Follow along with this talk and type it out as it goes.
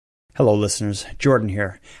Hello listeners, Jordan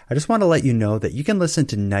here. I just want to let you know that you can listen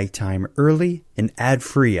to Nighttime early and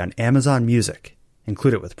ad-free on Amazon Music.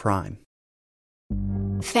 Include it with Prime.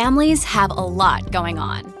 Families have a lot going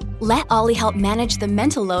on. Let Ollie help manage the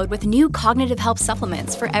mental load with new cognitive help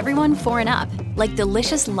supplements for everyone 4 and up, like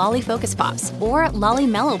delicious Lolly Focus Pops or Lolly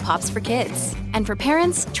Mellow Pops for kids. And for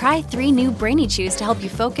parents, try 3 new Brainy Chews to help you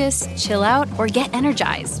focus, chill out, or get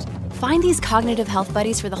energized. Find these cognitive health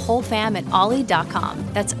buddies for the whole fam at ollie.com.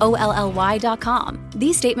 That's OLLY.com.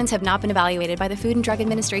 These statements have not been evaluated by the Food and Drug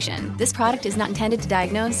Administration. This product is not intended to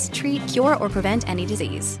diagnose, treat, cure, or prevent any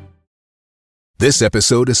disease. This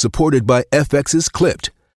episode is supported by FX's Clipped,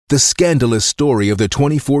 the scandalous story of the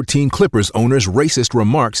 2014 Clippers owner's racist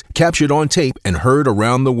remarks captured on tape and heard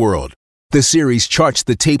around the world. The series charts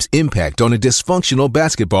the tape's impact on a dysfunctional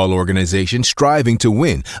basketball organization striving to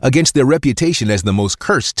win against their reputation as the most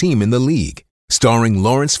cursed team in the league. Starring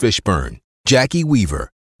Lawrence Fishburne, Jackie Weaver,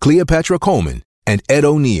 Cleopatra Coleman, and Ed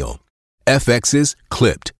O'Neill. FX's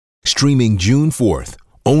Clipped, streaming June 4th,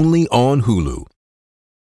 only on Hulu.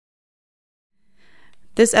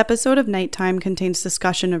 This episode of Nighttime contains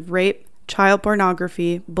discussion of rape, child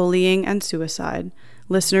pornography, bullying, and suicide.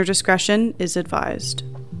 Listener discretion is advised.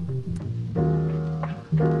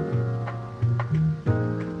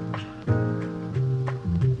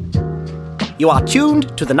 You are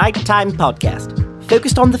tuned to the Nighttime Podcast,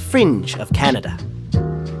 focused on the fringe of Canada.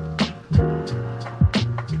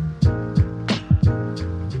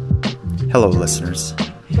 Hello listeners.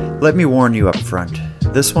 Let me warn you up front.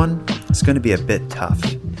 This one is going to be a bit tough,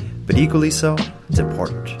 but equally so, it's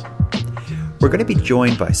important. We're going to be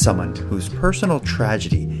joined by someone whose personal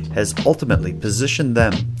tragedy has ultimately positioned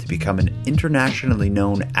them to become an internationally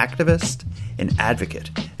known activist and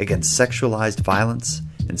advocate against sexualized violence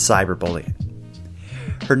and cyberbullying.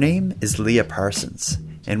 Her name is Leah Parsons,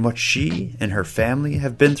 and what she and her family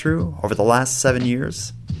have been through over the last 7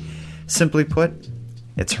 years, simply put,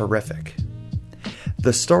 it's horrific.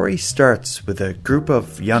 The story starts with a group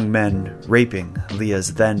of young men raping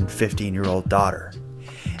Leah's then 15-year-old daughter,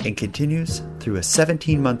 and continues through a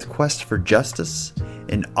 17-month quest for justice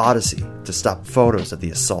and odyssey to stop photos of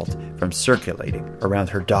the assault from circulating around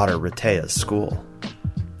her daughter Rataya's school.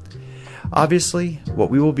 Obviously, what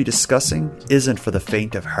we will be discussing isn't for the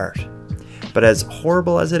faint of heart, but as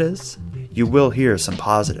horrible as it is, you will hear some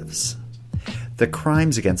positives. The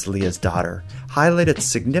crimes against Leah's daughter highlighted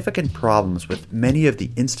significant problems with many of the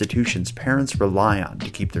institutions parents rely on to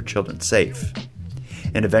keep their children safe.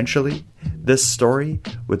 And eventually, this story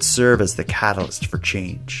would serve as the catalyst for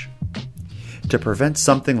change. To prevent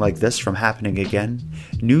something like this from happening again,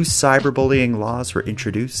 new cyberbullying laws were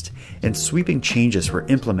introduced and sweeping changes were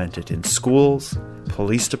implemented in schools,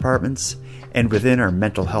 police departments, and within our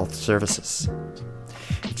mental health services.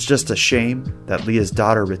 It's just a shame that Leah's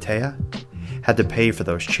daughter Rataya had to pay for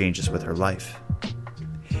those changes with her life.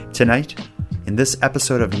 Tonight, in this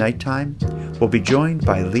episode of Nighttime, we'll be joined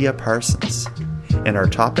by Leah Parsons, and our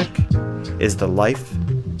topic is the life,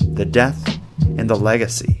 the death, and the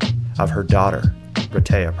legacy of her daughter,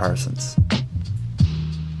 Rataya Parsons.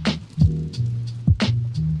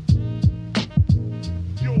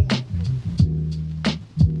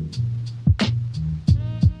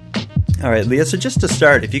 All right, Leah, so just to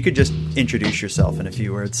start, if you could just introduce yourself in a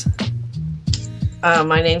few words.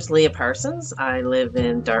 My name's Leah Parsons. I live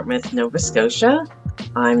in Dartmouth, Nova Scotia.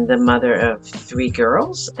 I'm the mother of 3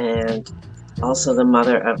 girls and also the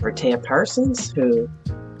mother of Rataya Parsons, who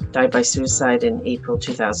died by suicide in April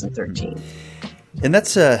 2013. And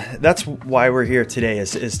that's why we're here today,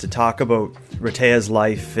 is to talk about Rataya's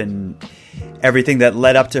life and everything that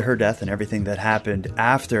led up to her death and everything that happened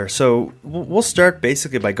after. So we'll start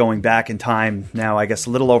basically by going back in time now, I guess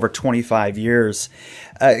a little over 25 years.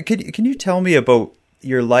 Can you tell me about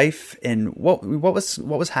your life and what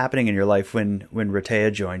was happening in your life when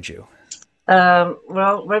Rataya joined you?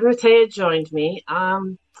 Well, when Rataya joined me,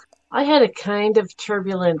 I had a kind of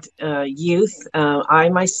turbulent youth. I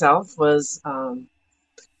myself was,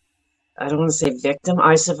 I don't want to say victim.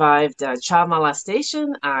 I survived child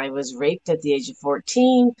molestation. I was raped at the age of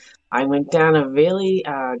 14. I went down a really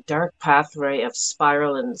dark pathway of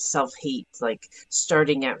spiral and self-hate, like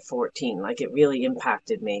starting at 14. Like it really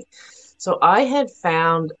impacted me. So I had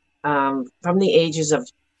found from the ages of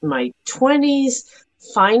my 20s,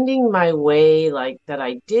 finding my way, like that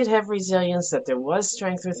I did have resilience, that there was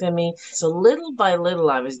strength within me. So little by little,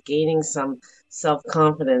 I was gaining some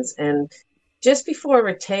self-confidence. And just before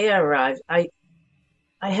Rataya arrived, I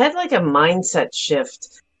had like a mindset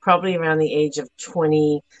shift, probably around the age of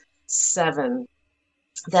 27,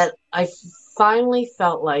 that I finally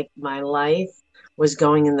felt like my life was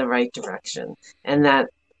going in the right direction, and that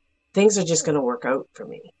things are just going to work out for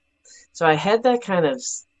me. So I had that kind of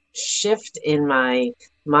shift in my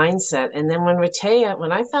mindset. And then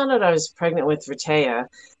when I found out I was pregnant with Ratea,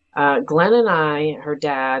 Glenn and I, her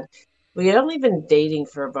dad, we had only been dating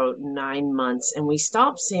for about 9 months, and we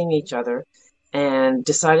stopped seeing each other and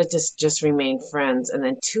decided to just remain friends. And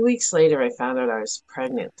then 2 weeks later, I found out I was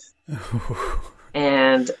pregnant.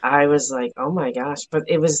 And I was like, oh my gosh. But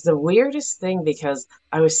it was the weirdest thing because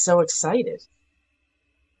I was so excited.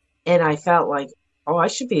 And I felt like, oh, I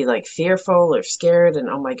should be like fearful or scared. And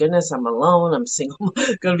oh my goodness, I'm alone. I'm single,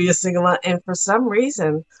 going to be a single mom. And for some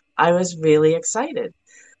reason, I was really excited.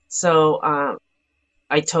 So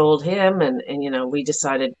I told him, and we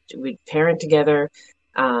decided we'd parent together,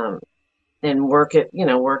 and work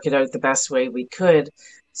it out the best way we could.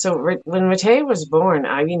 So when Ratea was born,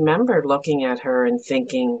 I remember looking at her and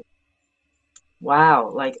thinking, wow,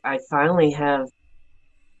 like I finally have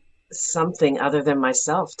something other than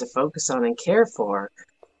myself to focus on and care for.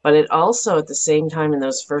 But it also, at the same time, in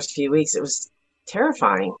those first few weeks, it was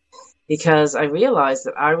terrifying because I realized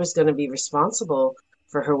that I was going to be responsible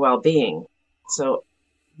for her well-being. So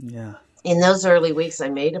Yeah. in those early weeks, I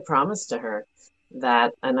made a promise to her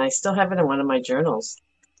that, and I still have it in one of my journals,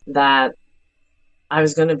 that I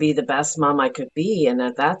was going to be the best mom I could be. And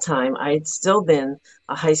at that time, I had still been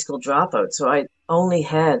a high school dropout. So I only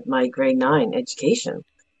had my grade 9 education.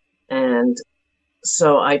 And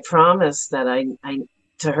so I promised that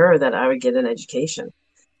to her that I would get an education.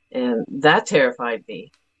 And that terrified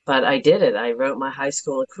me. But I did it. I wrote my high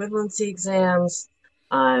school equivalency exams.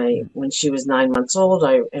 When she was 9 months old,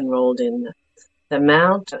 I enrolled in the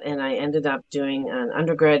Mount, and I ended up doing an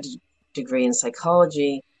undergrad degree in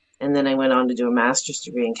psychology. And then I went on to do a master's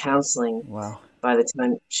degree in counseling. Wow. By the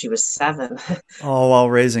time she was 7. All while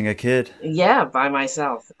raising a kid. Yeah, by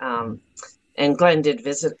myself. And Glenn did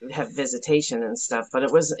have visitation and stuff, but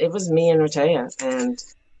it was me and Ratea, and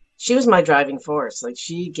she was my driving force. Like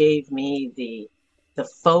she gave me the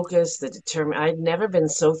focus, the determination. I'd never been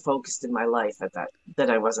so focused in my life that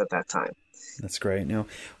I was at that time. That's great.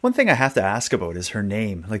 One thing I have to ask about is her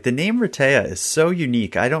name. Like the name Ratea is so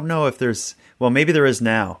unique. I don't know if there's, well, maybe there is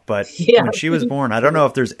now, but when she was born, I don't know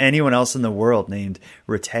if there's anyone else in the world named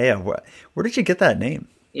Ratea. Where did you get that name?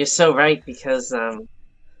 You're so right, because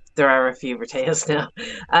there are a few Rateas now.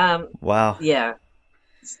 Wow. Yeah.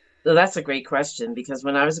 So that's a great question, because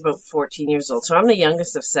when I was about 14 years old, so I'm the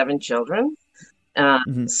youngest of 7 children.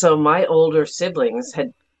 So my older siblings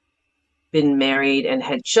had been married and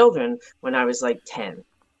had children when I was like 10,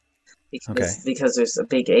 because there's a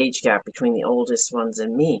big age gap between the oldest ones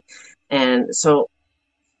and me. And so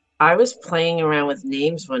I was playing around with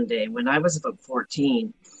names one day when I was about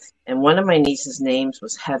 14, and one of my niece's names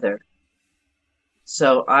was Heather.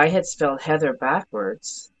 So I had spelled Heather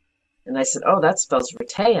backwards, and I said, oh, that spells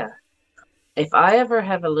Ratea. If I ever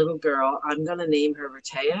have a little girl, I'm going to name her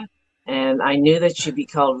Ratea. And I knew that she'd be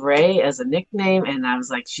called Ray as a nickname. And I was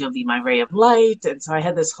like, she'll be my ray of light. And so I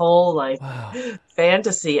had this whole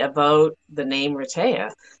fantasy about the name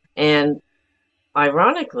Ratea. And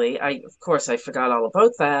ironically, I forgot all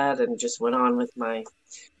about that and just went on with my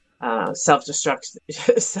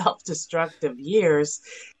self-destructive years.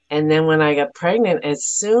 And then when I got pregnant, as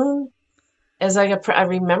soon as I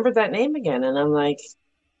remembered that name again. And I'm like,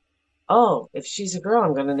 oh, if she's a girl,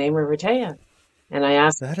 I'm going to name her Ratea. And I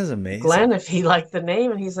asked that is amazing. Glenn if he liked the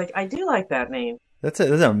name, and he's like, I do like that name. That's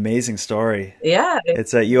an amazing story. Yeah.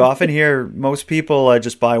 It's you often hear most people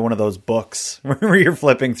just buy one of those books where you're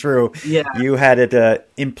flipping through. Yeah. You had it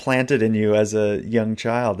implanted in you as a young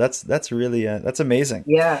child. That's really that's amazing.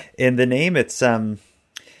 Yeah. In the name, it's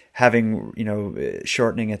having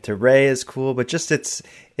shortening it to Ray is cool, but just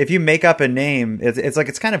if you make up a name, it's like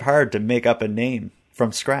it's kind of hard to make up a name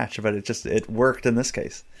from scratch, but it worked in this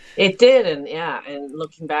case. It did, and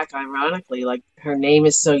looking back, ironically, like her name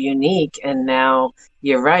is so unique, and now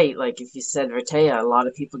you're right. Like if you said Ratea, a lot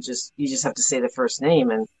of people you just have to say the first name,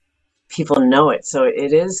 and people know it. So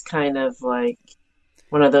it is kind of like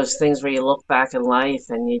one of those things where you look back in life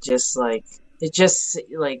and you just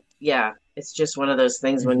it's just one of those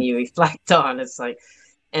things when you reflect on. It's like,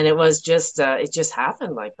 and it was just it just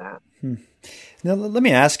happened like that. Now, let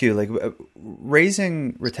me ask you, like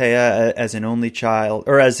raising Ratea as an only child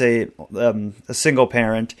or as a single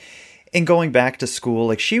parent and going back to school,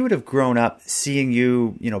 like she would have grown up seeing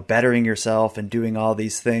you, bettering yourself and doing all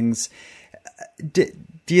these things. Do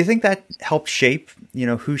you think that helped shape,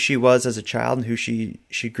 who she was as a child and who she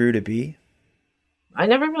grew to be? I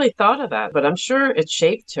never really thought of that, but I'm sure it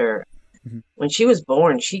shaped her. Mm-hmm. When she was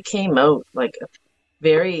born, she came out like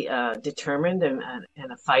very determined and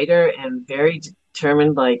a fighter, and very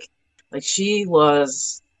determined. Like she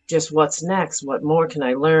was just what's next? What more can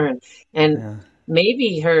I learn? And Yeah.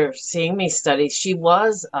 maybe her seeing me study, she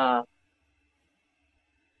was,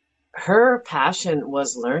 her passion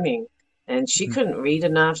was learning, and she Mhm. couldn't read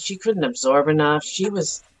enough. She couldn't absorb enough.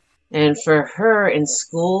 And for her in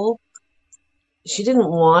school, she didn't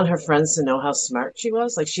want her friends to know how smart she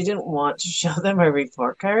was. Like she didn't want to show them her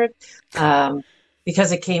report card, um,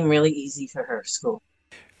 because it came really easy for her school.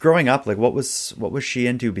 Growing up, like what was she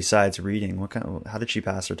into besides reading? How did she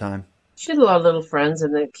pass her time? She had a lot of little friends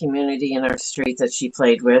in the community in our street that she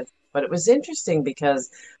played with. But it was interesting because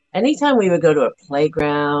anytime we would go to a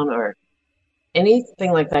playground or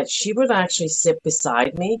anything like that, she would actually sit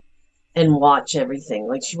beside me and watch everything.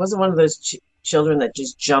 Like she wasn't one of those children that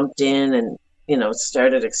just jumped in and,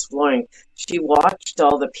 started exploring. She watched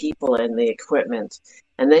all the people and the equipment.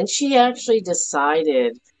 And then she actually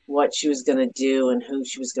decided what she was going to do and who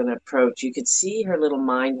she was going to approach. You could see her little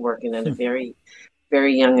mind working at a very,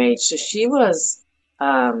 very young age. So she was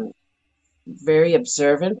um, very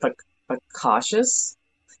observant, but cautious.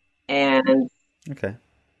 And Okay.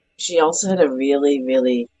 she also had a really,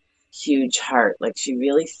 really huge heart. Like she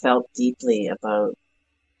really felt deeply about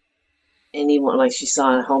anyone. Like she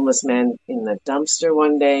saw a homeless man in the dumpster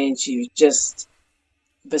one day and she was just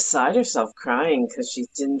beside herself crying because she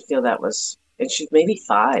didn't feel that was, and she's maybe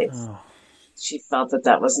 5. Oh. She felt that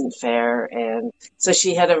that wasn't fair. And so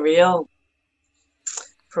she had a real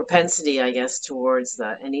propensity, I guess, towards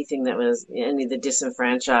anything that was any of the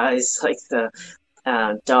disenfranchised, like the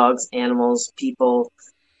dogs, animals, people.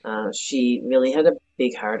 She really had a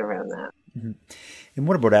big heart around that. Mhm. And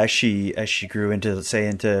what about as she grew into, let's say,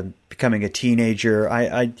 into becoming a teenager?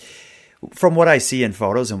 I from what I see in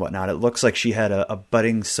photos and whatnot, it looks like she had a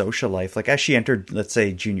budding social life. Like as she entered, let's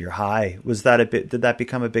say, junior high, did that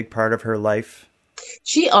become a big part of her life?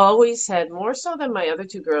 She always had, more so than my other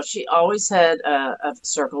 2 girls, she always had a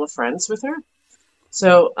circle of friends with her.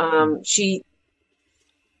 So she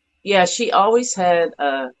always had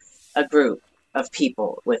a group of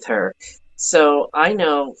people with her. So I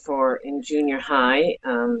know for in junior high,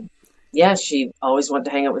 she always wanted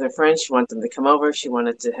to hang out with her friends. She wanted them to come over. She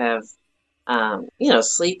wanted to have,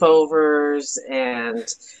 sleepovers. And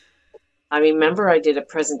I remember I did a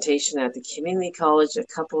presentation at the community college a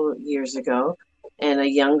couple years ago, and a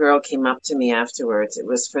young girl came up to me afterwards. It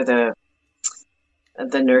was for the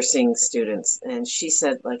nursing students, and she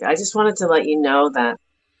said, like, I just wanted to let you know that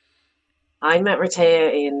I met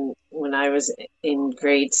Ratea when I was in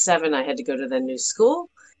grade 7. I had to go to the new school,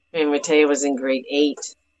 and Ratea was in grade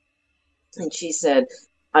 8. And she said,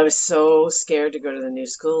 I was so scared to go to the new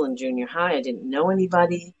school in junior high. I didn't know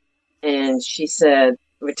anybody. And she said,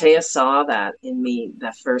 Ratea saw that in me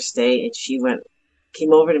that first day, and she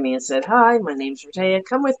came over to me and said, hi, my name's Ratea.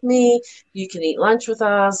 Come with me. You can eat lunch with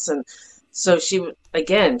us. And so she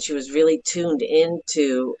was really tuned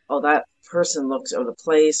into, oh, that person looks out of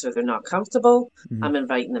place or they're not comfortable. Mhm. I'm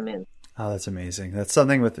inviting them in. Oh, that's amazing. That's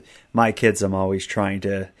something with my kids. I'm always trying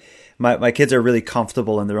to. My kids are really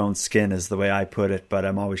comfortable in their own skin, is the way I put it. But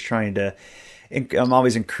I'm always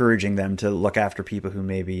encouraging them to look after people who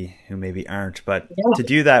maybe aren't. But Yeah. to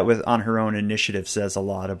do that on her own initiative says a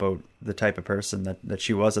lot about the type of person that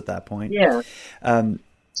she was at that point. Yeah.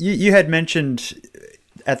 You had mentioned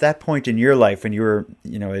at that point in your life when you were,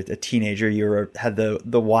 a teenager, had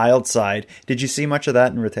the wild side. Did you see much of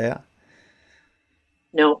that in Ratea?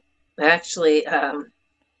 No, actually,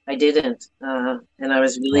 I didn't. And I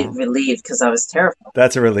was really Wow. relieved because I was terrified.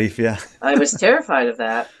 That's a relief, yeah. I was terrified of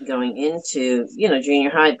that going into, junior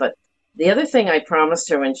high. But the other thing I promised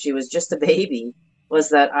her when she was just a baby was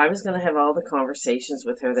that I was going to have all the conversations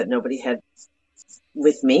with her that nobody had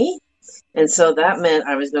with me. And so that meant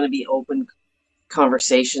I was going to be open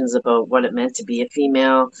conversations about what it meant to be a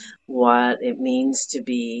female, what it means to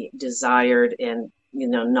be desired, and,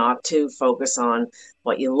 not to focus on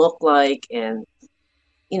what you look like, and,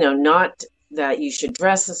 not that you should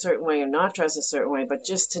dress a certain way or not dress a certain way, but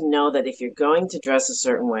just to know that if you're going to dress a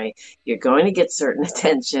certain way, you're going to get certain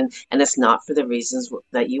attention, and it's not for the reasons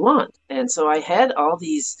that you want. And so I had all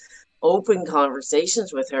these open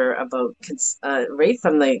conversations with her about right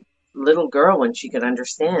from the little girl when she could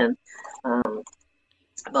understand,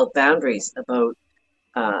 about boundaries, about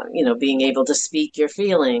being able to speak your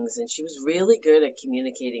feelings, and she was really good at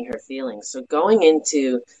communicating her feelings. So going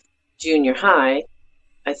into junior high,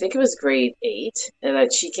 I think it was grade 8, and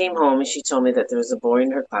that she came home and she told me that there was a boy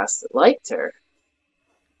in her class that liked her.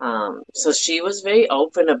 So she was very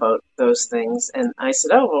open about those things, and I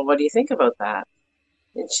said, "Oh, well, what do you think about that?"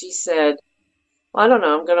 And she said, "Well, I don't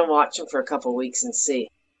know. I'm going to watch him for a couple of weeks and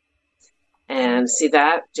see." And see,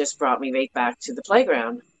 that just brought me right back to the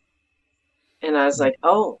playground. And I was like,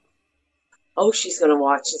 she's going to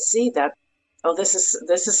watch and see that. Oh, this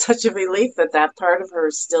is such a relief that that part of her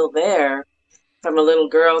is still there from a little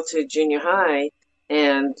girl to junior high,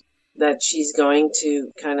 and that she's going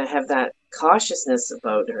to kind of have that cautiousness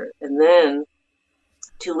about her. And then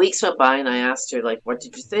 2 weeks went by, and I asked her, like, what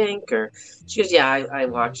did you think? Or she goes, yeah, I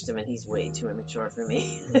watched him, and he's way too immature for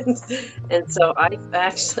me. And so I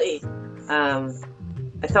actually,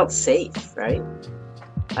 I felt safe, right?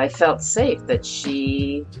 I felt safe that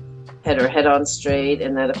she had her head on straight,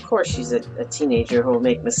 and that, of course, she's a teenager who will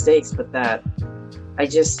make mistakes, but that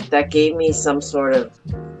gave me some sort of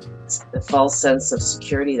a false sense of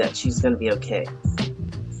security that she's going to be okay.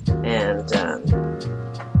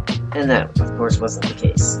 And that, of course, wasn't the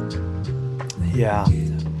case. Yeah.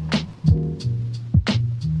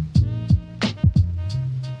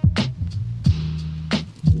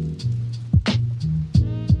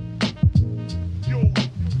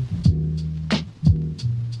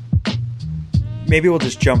 Maybe we'll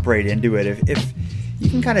just jump right into it. If you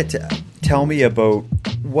can kind of tell me about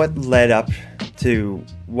what led up to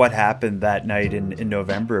what happened that night in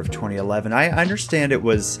November of 2011. I understand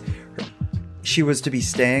she was to be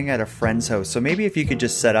staying at a friend's house. So maybe if you could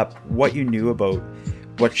just set up what you knew about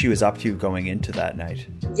what she was up to going into that night.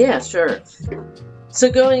 Yeah, sure.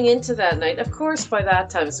 So going into that night, of course, by that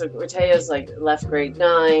time, so Rtea's like left grade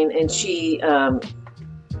 9, and she,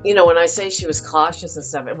 when I say she was cautious and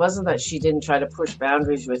stuff, it wasn't that she didn't try to push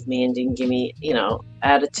boundaries with me and didn't give me,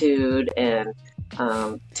 attitude and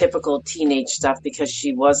typical teenage stuff, because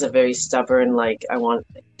she was a very stubborn, like, I want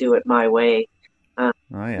to do it my way.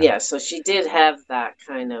 Yeah, so she did have that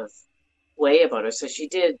kind of way about her. So she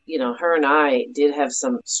did, her and I did have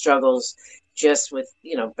some struggles just with,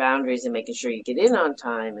 boundaries and making sure you get in on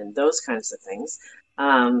time and those kinds of things.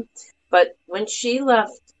 But when she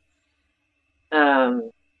left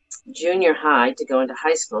junior high to go into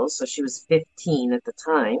high school, so she was 15 at the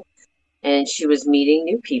time, and she was meeting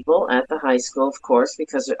new people at the high school, of course,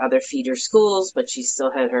 because there are other feeder schools, but she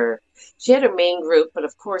still had her main group. But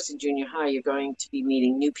of course, in junior high, you're going to be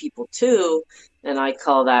meeting new people too. And I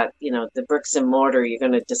call that, the bricks and mortar. You're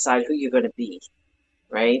going to decide who you're going to be,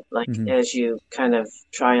 right? Like, as you kind of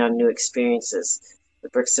try on new experiences, the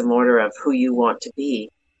bricks and mortar of who you want to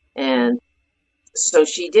be. And so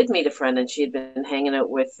she did meet a friend, and she had been hanging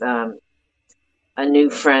out with a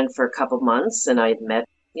new friend for a couple months, and I'd met,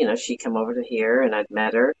 she'd come over to here, and I'd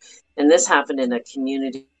met her. And this happened in a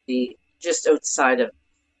community just outside of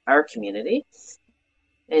our community.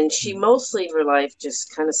 And she mostly her life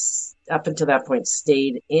just kind of up until that point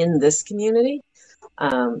stayed in this community.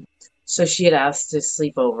 So she had asked to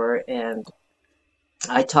sleep over, and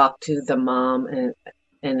I talked to the mom,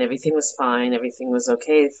 and everything was fine. Everything was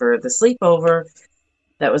okay for the sleepover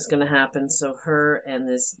that was going to happen. So her and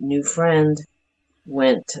this new friend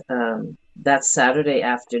went that Saturday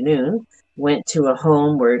afternoon, went to a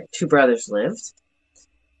home where two brothers lived,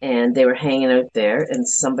 and they were hanging out there, and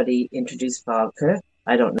somebody introduced vodka.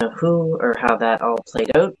 I don't know who or how that all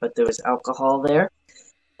played out, but there was alcohol there.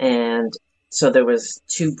 And so there was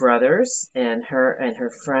two brothers and her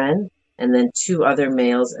friend, and then two other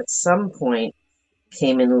males at some point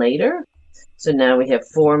came in later. So now we have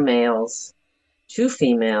 4 males, 2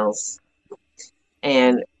 females,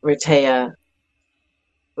 and Rtea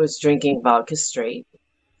was drinking vodka straight.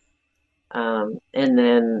 And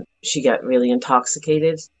then she got really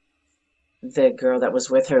intoxicated. The girl that was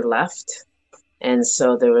with her left. And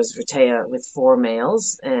so there was Rtea with 4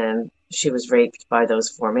 males, and she was raped by those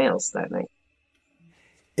 4 males that night.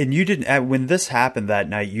 And you didn't, when this happened that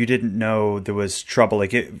night, you didn't know there was trouble.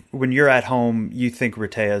 Like when you're at home, you think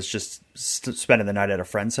Rtea is just spending the night at a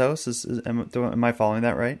friend's house. Am I following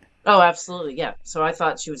that right? Oh, absolutely. Yeah. So I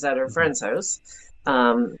thought she was at her friend's house,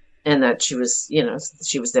 and that she was,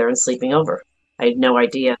 she was there and sleeping over. I had no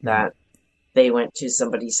idea that they went to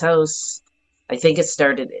somebody's house. I think it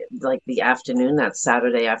started like the afternoon, that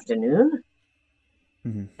Saturday afternoon.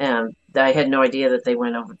 And I had no idea that they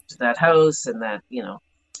went over to that house, and that,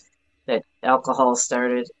 that alcohol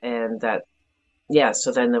started, and that,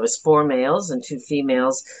 so then there was 4 males and 2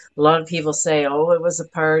 females. A lot of people say, oh, it was a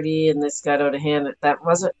party and this got out of hand.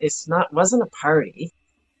 Wasn't a party.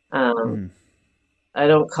 I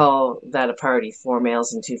don't call that a party, 4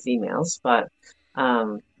 males and 2 females, but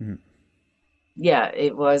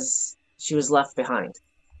it was, she was left behind.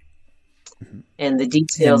 And the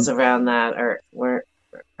details around that are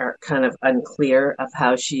kind of unclear of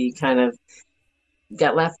how she kind of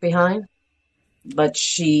got left behind, but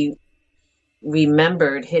she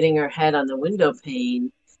remembered hitting her head on the window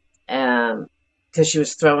pane because she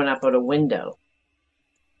was throwing up out a window.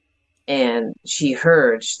 And she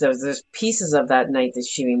heard, there's pieces of that night that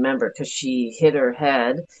she remembered because she hit her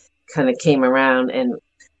head, kind of came around, and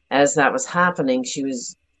as that was happening, she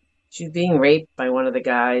was being raped by one of the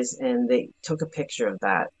guys, and they took a picture of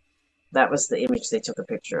that. That was the image they took a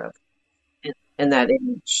picture of. And that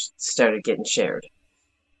image started getting shared.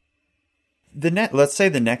 Let's say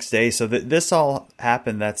the next day. So this all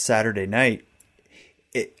happened that Saturday night.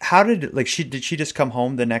 Did she just come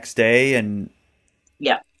home the next day and?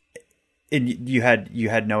 Yeah. And you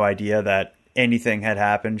had no idea that anything had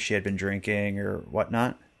happened? She had been drinking or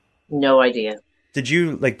whatnot? No idea. Did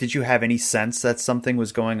you have any sense that something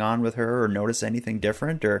was going on with her or notice anything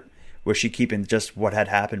different, or was she keeping just what had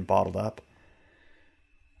happened bottled up?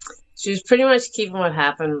 She was pretty much keeping what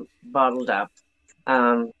happened bottled up.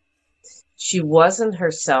 She wasn't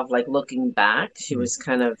herself, like looking back. She was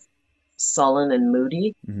kind of sullen and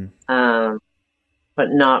moody, but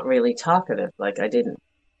not really talkative.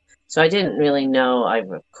 So I didn't really know.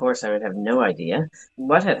 Of course, I would have no idea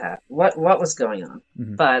what had happened, what was going on.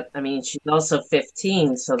 But I mean, she's also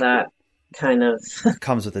 15, so that kind of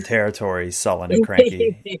comes with the territory, sullen and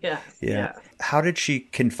cranky. Yeah. How did she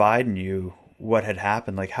confide in you what had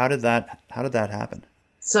happened? Like, how did that happen?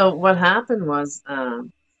 So what happened was,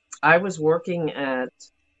 I was working that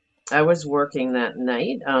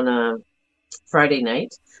night on a Friday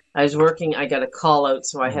night. I got a call out,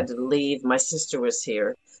 so I had to leave. My sister was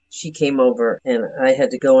here. She came over, and I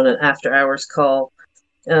had to go on an after-hours call.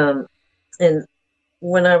 And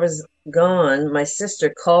when I was gone, my sister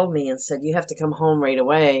called me and said, "You have to come home right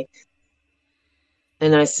away."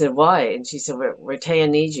 And I said, "Why?" And she said, "Rehtaeh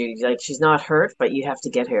needs you. Like, she's not hurt, but you have to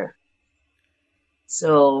get here."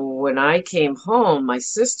 So when I came home, my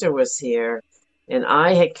sister was here, and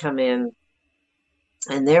I had come in,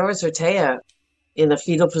 and there was Rehtaeh in a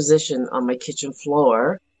fetal position on my kitchen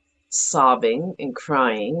floor, sobbing and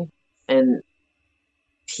crying, and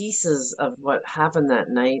pieces of what happened that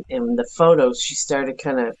night and the photos, she started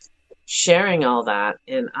kind of sharing all that,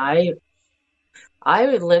 and I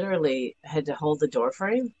literally had to hold the door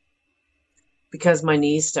frame because my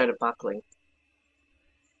knees started buckling,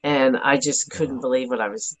 and I just couldn't believe what I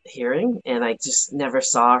was hearing, and I just never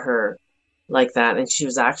saw her like that, and she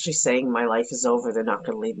was actually saying, "My life is over, they're not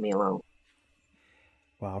going to leave me alone."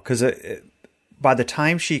 Wow, because by the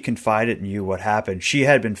time she confided in you what happened, she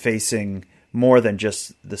had been facing more than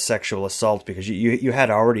just the sexual assault, because you had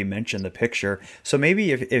already mentioned the picture. So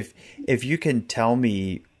maybe if you can tell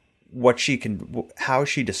me how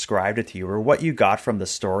she described it to you, or what you got from the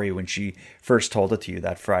story when she first told it to you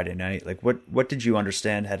that Friday night. Like, what did you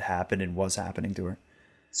understand had happened and was happening to her?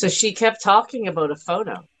 So she kept talking about a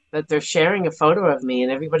photo, that they're sharing a photo of me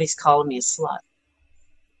and everybody's calling me a slut.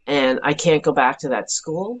 And I can't go back to that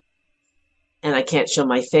school, and I can't show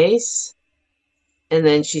my face. And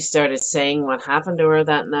then she started saying what happened to her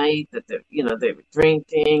that night, that they were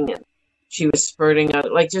drinking, and she was spurting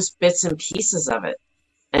out like just bits and pieces of it.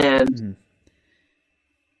 And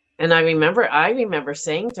and I remember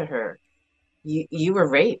saying to her, you were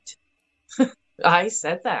raped. I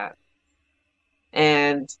said that.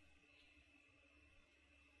 And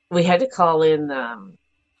we had to call in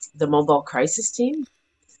the mobile crisis team,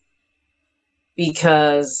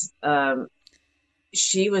 because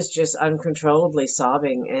she was just uncontrollably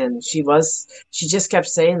sobbing, and she just kept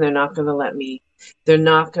saying, they're not going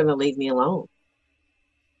to leave me alone.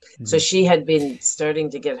 So she had been starting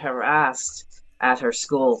to get harassed at her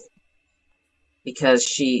school because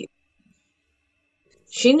she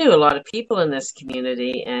knew a lot of people in this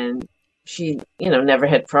community, and she, never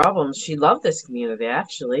had problems. She loved this community,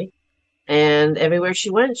 actually. And everywhere she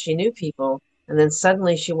went, she knew people. And then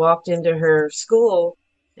suddenly she walked into her school,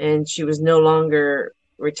 and she was no longer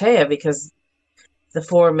Rehtaeh, because the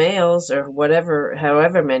 4 males, or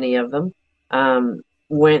however many of them,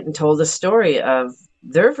 went and told the story of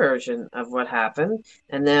their version of what happened,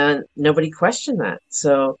 and then nobody questioned that.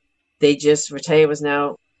 So Rehtaeh was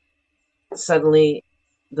now suddenly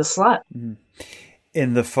the slut.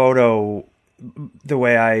 In the photo, the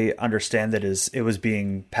way I understand it is it was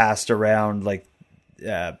being passed around, like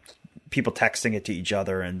people texting it to each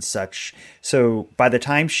other and such. So by the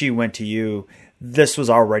time she went to you, this was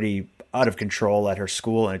already out of control at her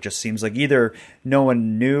school, and it just seems like either no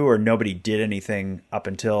one knew or nobody did anything up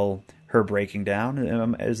until her breaking down.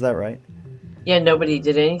 Is that right? Yeah, nobody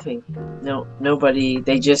did anything. No, nobody.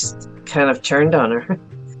 They just kind of turned on her.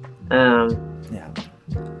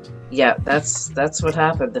 Yeah, that's what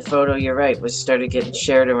happened. The photo, you're right, started getting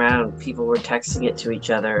shared around. People were texting it to each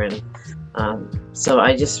other, and so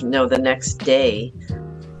I just know the next day,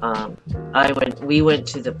 we went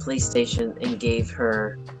to the police station and gave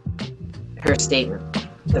her statement.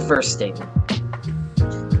 the first statement.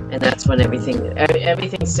 And that's when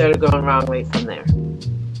everything started going wrong right from there.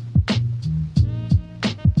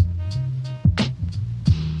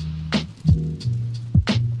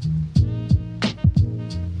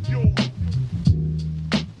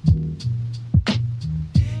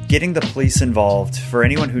 Getting the police involved, for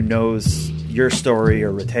anyone who knows your story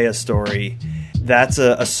or Rehtaeh's story, that's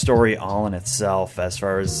a story all in itself as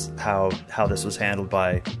far as how this was handled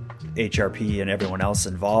by HRP and everyone else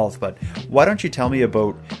involved. But why don't you tell me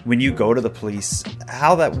about when you go to the police,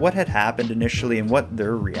 what had happened initially and what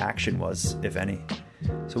their reaction was, if any?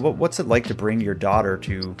 So what's it like to bring your daughter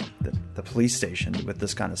to the police station with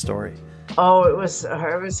this kind of story? Oh, it was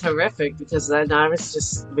horrific, because then I was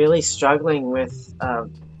just really struggling with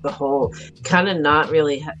the whole kind of not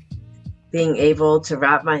really being able to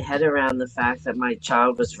wrap my head around the fact that my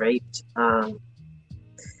child was raped.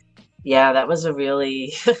 Yeah, that was a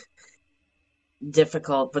really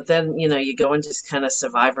difficult, but then, you go into kind of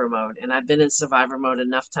survivor mode, and I've been in survivor mode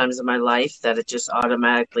enough times in my life that it just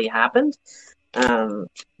automatically happened,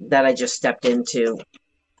 that I just stepped into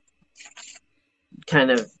kind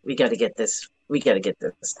of, we got to get this done. We got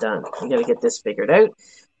to get this figured out.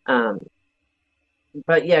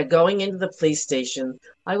 But yeah, going into the police station,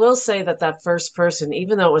 I will say that first person,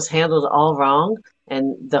 even though it was handled all wrong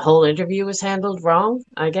and the whole interview was handled wrong,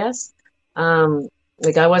 I guess,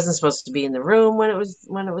 like I wasn't supposed to be in the room when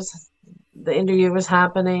the interview was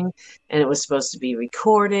happening, and it was supposed to be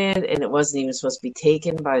recorded, and it wasn't even supposed to be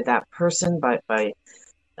taken by that person, by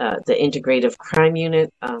the integrative crime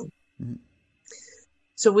unit.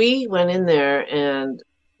 So we went in there, and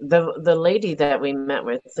the lady that we met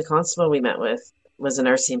with, the constable we met with, was an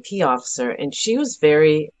RCMP officer, and she was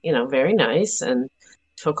very nice and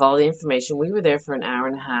took all the information. We were there for an hour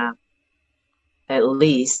and a half at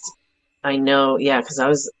least. I know, yeah, because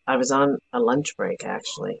I was on a lunch break,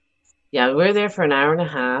 actually. Yeah, we were there for an hour and a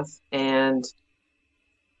half, and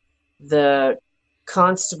the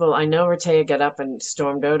constable, I know Rehtaeh got up and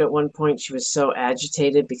stormed out at one point. She was so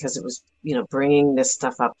agitated because it was, bringing this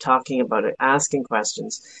stuff up, talking about it, asking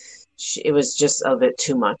questions. It was just a bit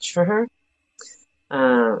too much for her.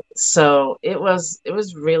 So it was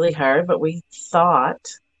really hard, but we thought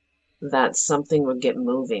that something would get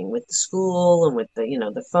moving with the school and with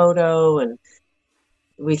the photo, and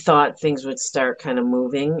we thought things would start kind of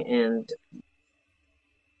moving and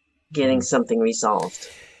getting something resolved.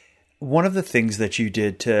 One of the things that you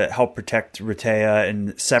did to help protect Rehtaeh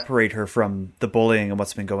and separate her from the bullying and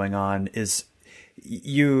what's been going on is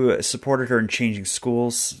you supported her in changing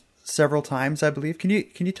schools several times, I believe. Can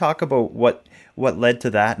you talk about what led to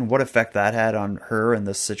that and what effect that had on her in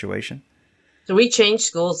this situation? So we changed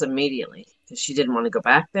schools immediately because she didn't want to go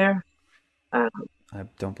back there. I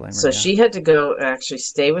don't blame her. So she had to go actually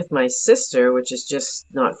stay with my sister, which is just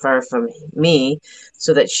not far from me,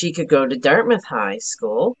 so that she could go to Dartmouth High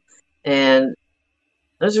School. And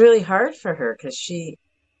it was really hard for her because she's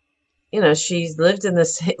lived in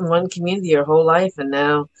this one community her whole life, and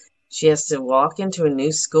now she has to walk into a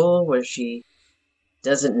new school where she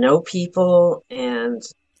doesn't know people. And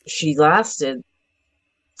she lasted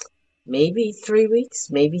maybe 3 weeks,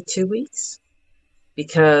 maybe 2 weeks,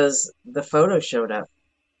 because the photo showed up.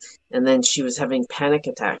 And then she was having panic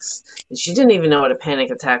attacks. And she didn't even know what a panic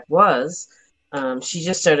attack was. She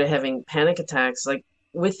just started having panic attacks like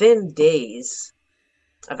within days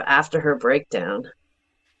of after her breakdown.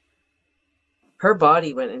 Her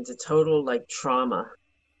body went into total trauma.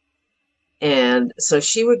 And so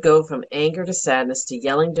she would go from anger to sadness to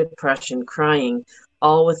yelling, depression, crying,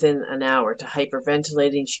 all within an hour, to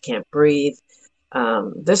hyperventilating. She can't breathe.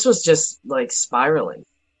 This was just spiraling.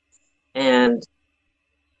 And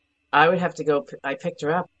I would have to go. I picked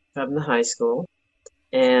her up from the high school,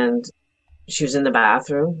 and she was in the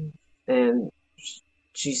bathroom, and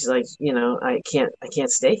she's like, I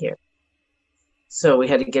can't stay here. So we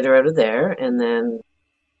had to get her out of there, and then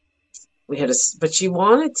we had to, but she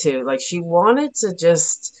wanted to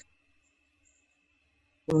just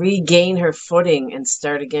regain her footing and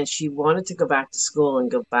start again. She wanted to go back to school and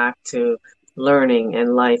go back to learning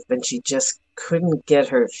and life, and she just couldn't get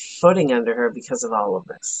her footing under her because of all of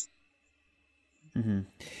this. Mm-hmm.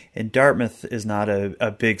 And Dartmouth is not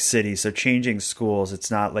a big city, so changing schools,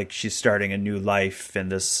 it's not like she's starting a new life in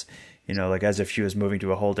this, as if she was moving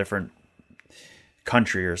to a whole different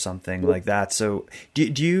country or something like that. So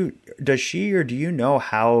does she or do you know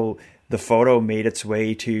how the photo made its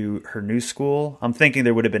way to her new school? I'm thinking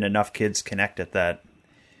there would have been enough kids connected that.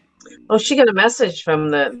 Oh, she got a message from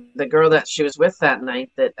the girl that she was with that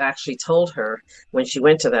night that actually told her when she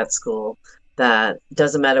went to that school that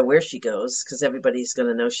doesn't matter where she goes because everybody's going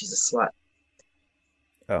to know she's a slut.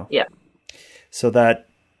 Oh. Yeah. So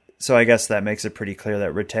I guess that makes it pretty clear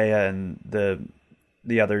that Rehtaeh and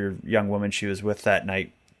the other young woman she was with that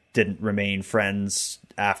night didn't remain friends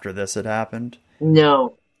after this had happened?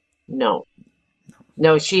 No.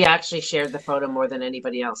 She actually shared the photo more than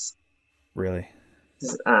anybody else. Really?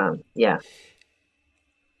 Yeah.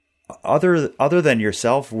 Other than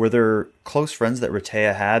yourself, were there close friends that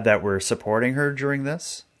Rehtaeh had that were supporting her during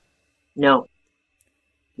this? No.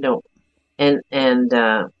 And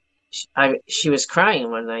she was crying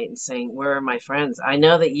one night and saying, "Where are my friends? I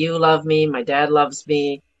know that you love me, my dad loves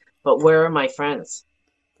me, but where are my friends?"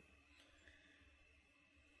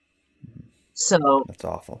 So That's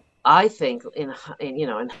awful. I think in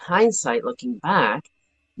hindsight, looking back,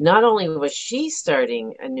 not only was she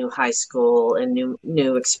starting a new high school and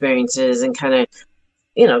new experiences and kind of,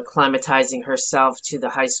 climatizing herself to the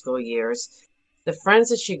high school years, the friends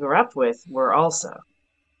that she grew up with were also.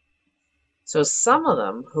 So some of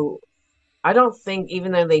them who I don't think,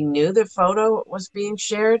 even though they knew the photo was being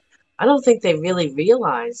shared, I don't think they really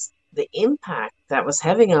realized the impact that was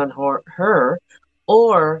having on her,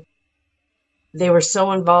 or they were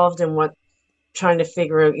so involved in trying to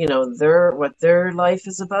figure out, what their life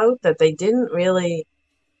is about, that they didn't really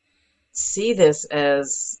see this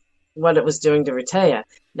as what it was doing to Rehtaeh.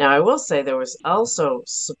 Now, I will say there was also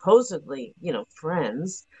supposedly,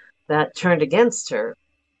 friends that turned against her,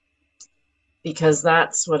 because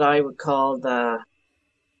that's what I would call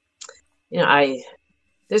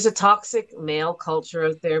there's a toxic male culture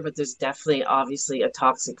out there, but there's definitely obviously a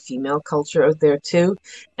toxic female culture out there too.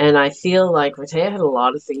 And I feel like Rehtaeh had a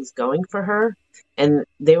lot of things going for her, and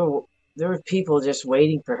there were people just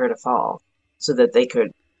waiting for her to fall so that they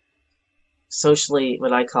could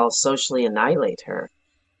what I call socially annihilate her,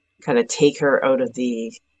 kind of take her out of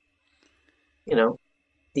the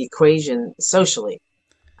equation socially.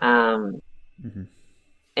 Mm-hmm.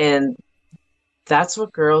 And that's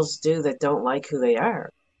what girls do that don't like who they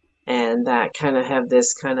are, and that kind of have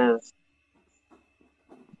this kind of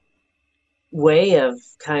way of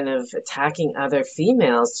kind of attacking other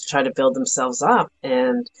females to try to build themselves up.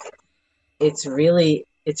 And it's really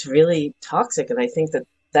toxic, and I think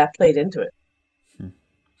that played into it.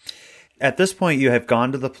 At this point, you have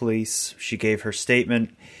gone to the police. She gave her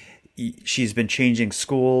statement. She's been changing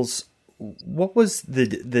schools. What was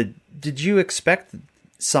did you expect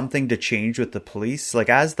something to change with the police? Like,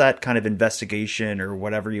 as that kind of investigation, or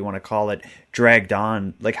whatever you want to call it, dragged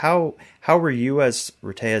on, like how were you as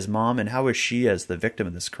Rehtaeh's mom, and how was she as the victim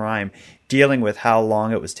of this crime, dealing with how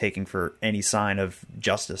long it was taking for any sign of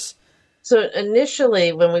justice? So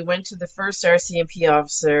initially, when we went to the first RCMP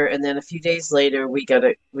officer, and then a few days later, we got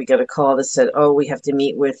a call that said, "Oh, we have to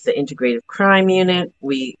meet with the Integrative Crime Unit."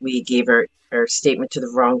 We gave our statement to the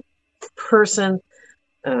wrong person.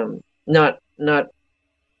 Not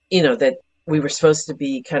that we were supposed to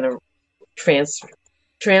be kind of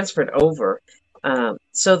transferred over.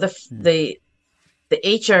 So the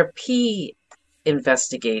HRP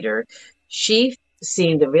investigator, she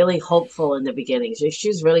seemed really hopeful in the beginning. She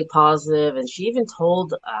was really positive, and she even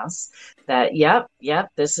told us that, yep,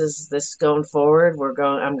 this going forward.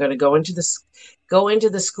 I'm going to go into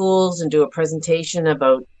the schools and do a presentation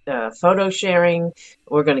about photo sharing.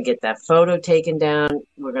 We're going to get that photo taken down.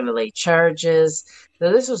 We're going to lay charges.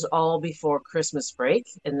 So this was all before Christmas break,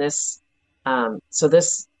 and this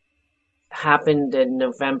happened in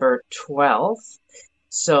November 12th.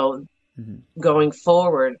 So going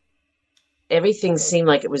forward, everything seemed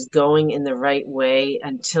like it was going in the right way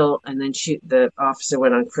and then the officer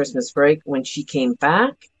went on Christmas break. When she came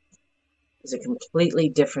back, it was a completely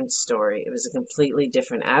different story. It was a completely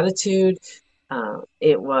different attitude.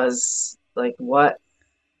 It was like, what?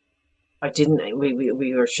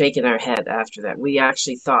 We were shaking our head after that. We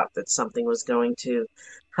actually thought that something was going to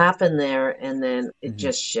happen there, and then it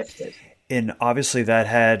just shifted. And obviously that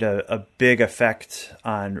had a big effect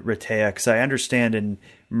on Rehtaeh, because I understand in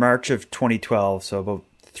March of 2012, so about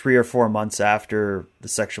 3 or 4 months after the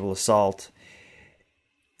sexual assault,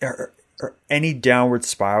 any downward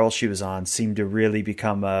spiral she was on seemed to really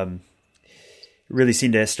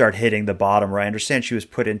seemed to start hitting the bottom, where I understand she was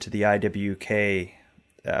put into the IWK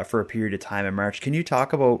for a period of time in March. Can you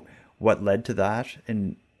talk about what led to that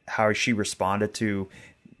and how she responded to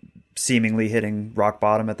seemingly hitting rock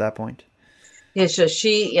bottom at that point? Yeah, so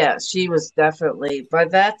she was definitely, by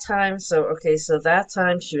that time. So that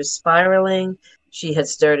time she was spiraling. She had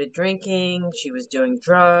started drinking. She was doing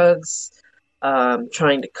drugs,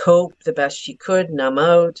 trying to cope the best she could, numb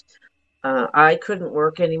out. I couldn't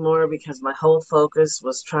work anymore because my whole focus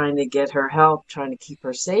was trying to get her help, trying to keep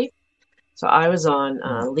her safe. So I was on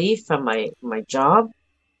leave from my job.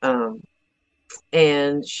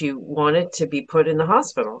 and she wanted to be put in the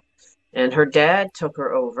hospital. And her dad took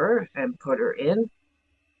her over and put her in.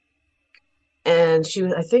 And she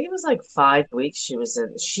was, I think it was like 5 weeks she was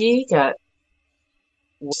in. She got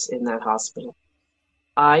worse in that hospital.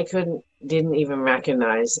 I didn't even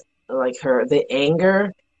recognize like the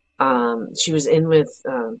anger. She was in with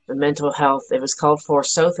the mental health. It was called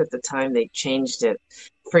Forsyth at the time. They changed it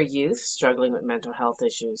for youth struggling with mental health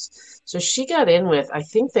issues. So she got in with, I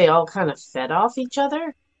think they all kind of fed off each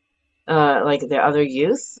other, like the other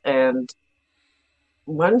youth. And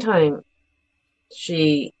one time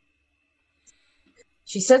she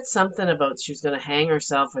said something about she was going to hang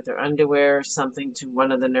herself with her underwear or something to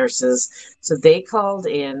one of the nurses. So they called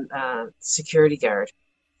in security guard.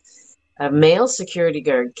 A male security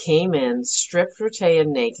guard came in, stripped Rehtaeh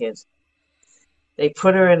naked. They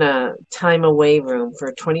put her in a time away room for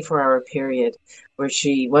a 24-hour period where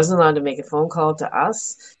she wasn't allowed to make a phone call to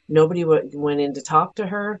us. Nobody went in to talk to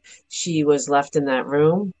her. She was left in that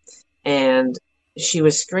room, and she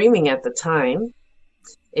was screaming at the time.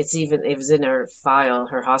 It was in her file,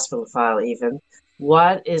 her hospital file even.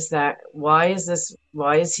 What is that? Why is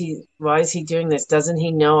he doing this? Doesn't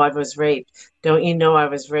he know I was raped? Don't you know I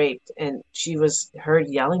was raped? And she was heard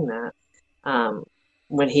yelling that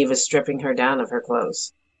when he was stripping her down of her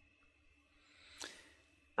clothes.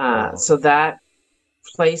 Wow. So that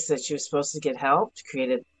place that she was supposed to get help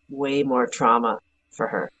created way more trauma for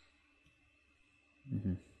her.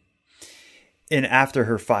 Mm-hmm. And after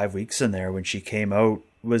her 5 weeks in there, when she came out,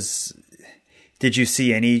 did you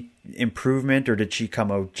see any improvement, or did she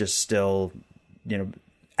come out just still,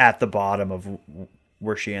 at the bottom of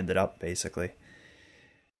where she ended up, basically?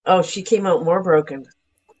 Oh, she came out more broken.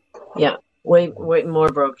 Yeah, way more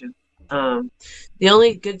broken. The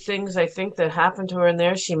only good things I think that happened to her in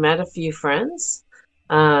there, she met a few friends.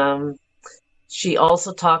 She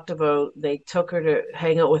also talked about they took her to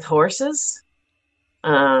hang out with horses.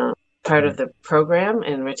 Part of the program,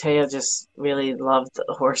 and Rehtaeh just really loved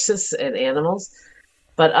horses and animals.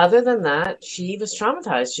 But other than that, she was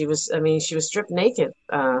traumatized. She was stripped naked.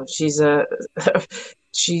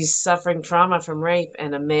 She's suffering trauma from rape,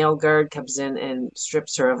 and a male guard comes in and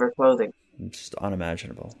strips her of her clothing. Just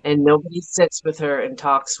unimaginable. And nobody sits with her and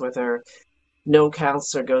talks with her. No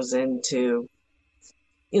counselor goes in to,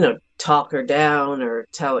 talk her down or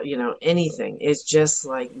tell, anything. It's just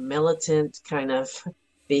like militant kind of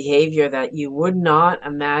behavior that you would not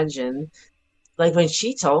imagine. Like when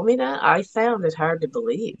she told me that, I found it hard to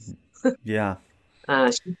believe. Yeah.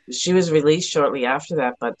 She was released shortly after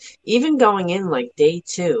that, but even going in like day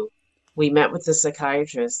 2, we met with the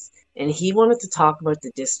psychiatrist, and he wanted to talk about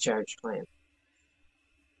the discharge plan.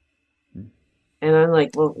 And I'm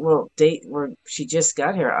like, well, she just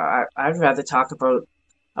got here. I'd rather talk about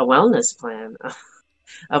a wellness plan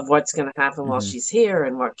of what's going to happen while she's here,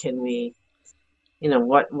 and what can we,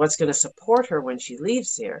 what's going to support her when she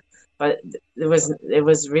leaves here. But it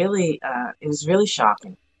was really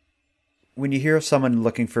shocking. When you hear of someone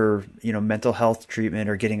looking for, mental health treatment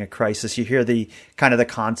or getting a crisis, you hear the kind of the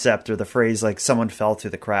concept or the phrase like someone fell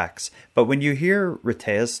through the cracks. But when you hear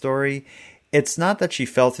Rehtaeh's story, it's not that she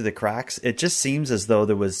fell through the cracks. It just seems as though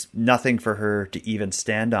there was nothing for her to even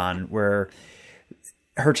stand on, where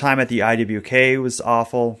her time at the IWK was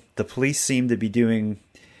awful. The police seemed to be doing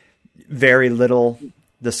very little.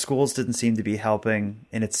 The schools didn't seem to be helping,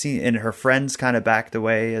 and and her friends kind of backed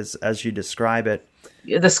away as you describe it.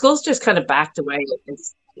 The schools just kind of backed away.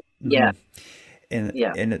 Yeah.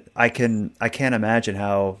 And I can't imagine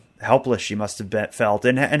how helpless she must have felt,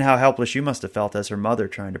 and how helpless you must have felt as her mother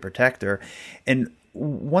trying to protect her. And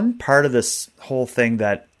one part of this whole thing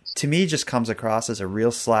that to me just comes across as a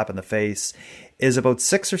real slap in the face is about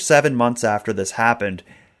 6 or 7 months after this happened.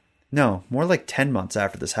 No, more like 10 months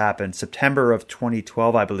after this happened, September of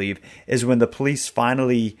 2012, I believe, is when the police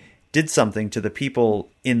finally did something to the people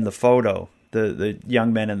in the photo, the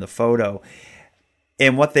young men in the photo.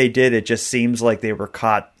 And what they did, it just seems like they were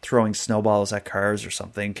caught throwing snowballs at cars or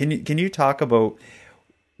something. Can you talk about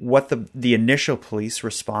what the initial police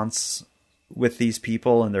response with these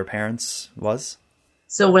people and their parents was?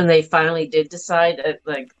 So when they finally did decide at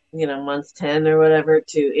month 10 or whatever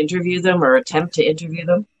to interview them or attempt to interview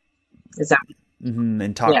them, is that?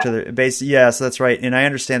 And talk to their base. Yes, that's right. And I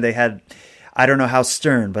understand they had, I don't know how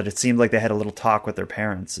stern, but it seemed like they had a little talk with their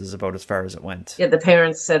parents is about as far as it went. Yeah, the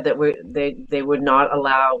parents said that they would not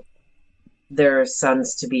allow their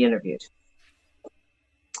sons to be interviewed.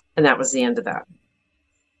 And that was the end of that.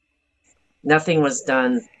 Nothing was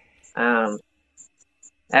done.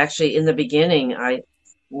 Actually, in the beginning,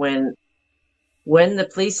 when the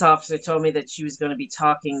police officer told me that she was going to be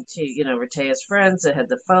talking to, Rehtaeh's friends that had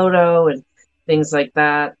the photo, and things like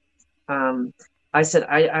that. I said,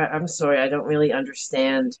 I'm sorry, I don't really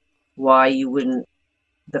understand why you wouldn't,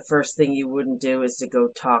 the first thing you wouldn't do is to go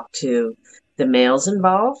talk to the males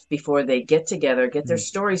involved before they get together, get their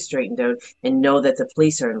story straightened out, and know that the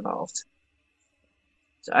police are involved.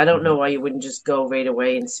 So I don't know why you wouldn't just go right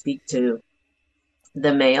away and speak to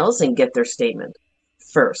the males and get their statement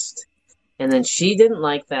first. And then she didn't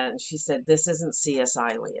like that, and she said, "This isn't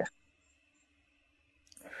CSI, Leah.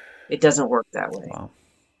 It doesn't work that way." Wow.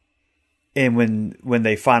 And when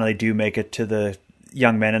they finally do make it to the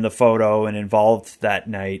young men in the photo and involved that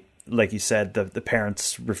night, like you said, the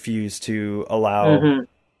parents refuse to allow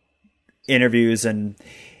interviews, and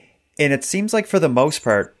it seems like for the most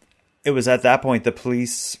part, it was at that point the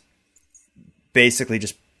police basically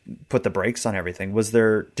just put the brakes on everything.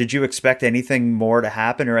 Did you expect anything more to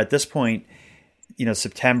happen, or at this point,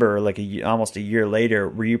 September, like almost a year later,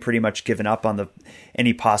 were you pretty much given up on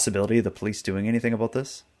any possibility of the police doing anything about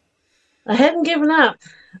this? I hadn't given up.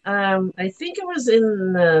 I think it was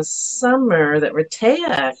in the summer that Rehtaeh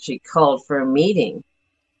actually called for a meeting.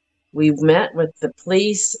 We met with the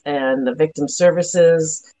police and the victim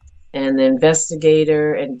services and the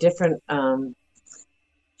investigator and different.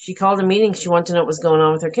 She called a meeting. She wanted to know what was going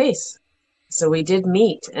on with her case. So we did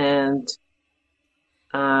meet, and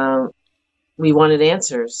we wanted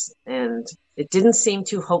answers. And it didn't seem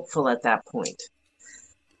too hopeful at that point.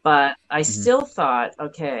 But I still thought,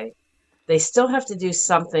 okay, they still have to do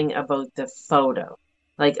something about the photo.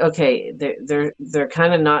 Like, okay, they're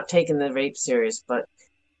kind of not taking the rape serious, but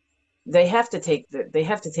they have to take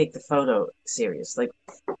the photo serious. Like,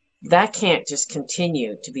 that can't just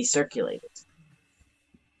continue to be circulated.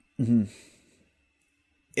 Mm-hmm.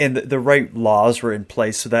 And the right laws were in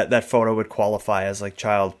place so that photo would qualify as like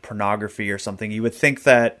child pornography or something. You would think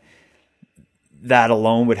that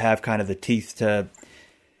alone would have kind of the teeth to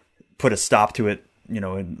put a stop to it,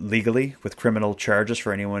 legally, with criminal charges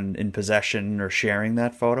for anyone in possession or sharing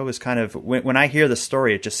that photo. Is kind of, when I hear the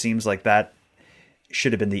story, it just seems like that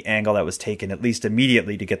should have been the angle that was taken, at least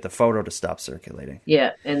immediately, to get the photo to stop circulating.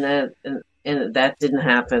 Yeah, and that didn't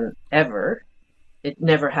happen ever. It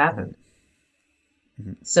never happened.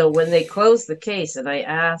 Mm-hmm. So when they closed the case, and I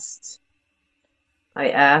asked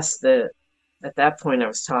at that point I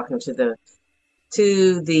was talking to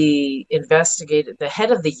the investigator, the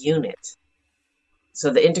head of the unit. So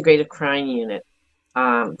the integrated crime unit,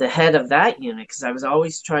 the head of that unit, because I was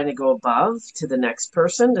always trying to go above to the next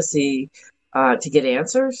person to see, to get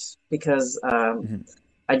answers, because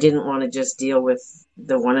I didn't want to just deal with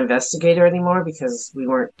the one investigator anymore because we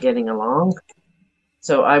weren't getting along.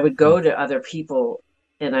 So I would go to other people,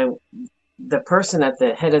 and the person at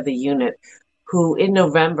the head of the unit, who in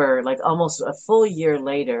November, like almost a full year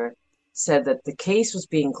later, said that the case was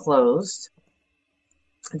being closed.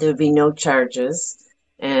 There would be no charges.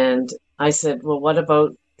 And I said, well, what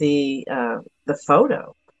about the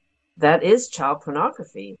photo? That is child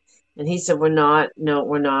pornography. And he said, we're not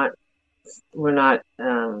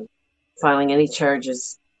filing any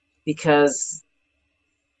charges because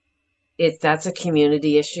that's a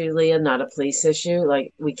community issue, Leah, not a police issue.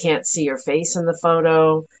 Like, we can't see her face in the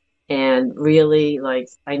photo. And really, like,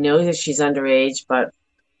 I know that she's underage, but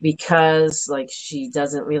because, like, she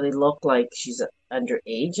doesn't really look like she's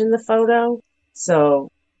underage in the photo,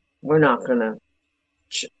 so we're not going to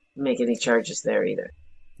make any charges there either.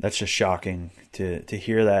 That's just shocking to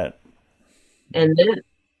hear that. And then,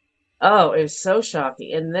 it was so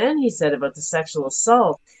shocking. And then he said about the sexual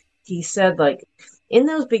assault, he said, like, in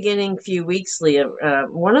those beginning few weeks, Leah,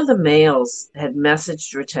 one of the males had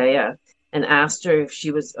messaged Rehtaeh and asked her if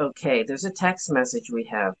she was okay. There's a text message we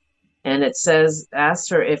have, and it says, asked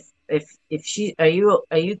her if she, are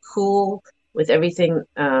you cool with everything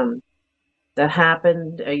that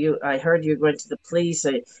happened? I heard you went to the police.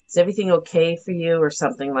 Is everything okay for you, or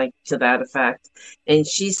something like to that effect? And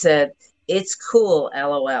she said, it's cool,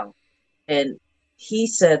 LOL. And he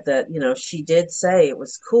said that, she did say it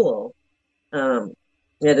was cool,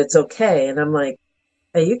 that it's okay. And I'm like,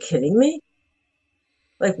 are you kidding me?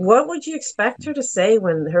 Like, what would you expect her to say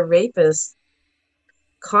when her rapist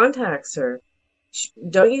contacts her?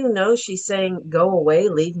 Don't you know she's saying, go away,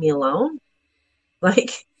 leave me alone?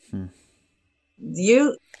 Like,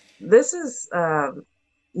 this is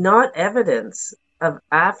not evidence of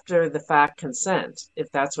after the fact consent,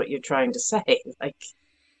 if that's what you're trying to say. Like,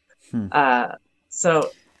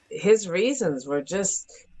 so his reasons were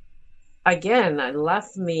just, again, it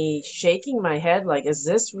left me shaking my head. Like, is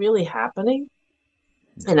this really happening?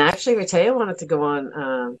 And actually, Rehtaeh wanted to go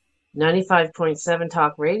on 95.7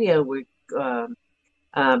 Talk Radio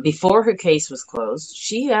before her case was closed.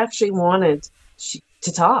 She actually wanted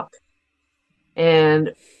to talk.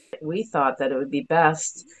 And we thought that it would be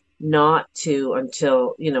best not to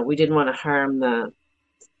until, we didn't want to harm the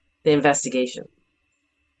investigation.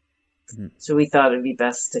 Mm-hmm. So we thought it'd be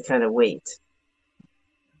best to kind of wait.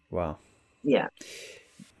 Wow. Yeah.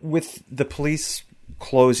 With the police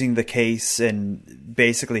closing the case and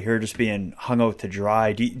basically her just being hung out to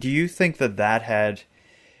dry, do you think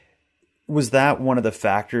was that one of the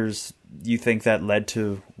factors you think that led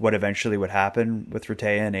to what eventually would happen with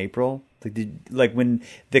Rehtaeh in April? Like when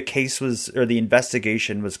the case was, or the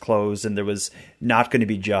investigation was closed and there was not going to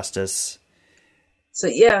be justice. So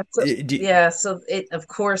so it, of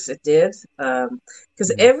course it did,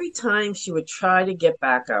 because every time she would try to get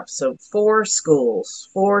back up, so 4 schools,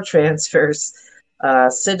 4 transfers,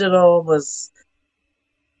 Citadel was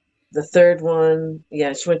the third one.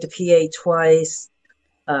 Yeah, she went to PA twice,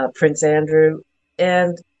 Prince Andrew,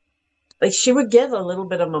 and like she would get a little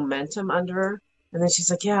bit of momentum under her, and then she's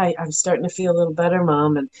like, "Yeah, I'm starting to feel a little better,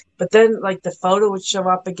 Mom." But then like the photo would show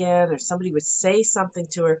up again, or somebody would say something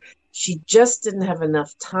to her. She just didn't have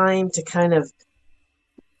enough time to kind of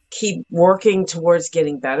keep working towards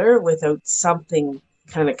getting better without something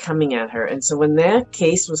kind of coming at her. And so when that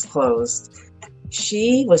case was closed,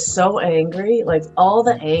 she was so angry, like all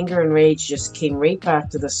the anger and rage just came right back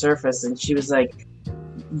to the surface. And she was like,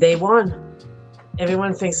 they won.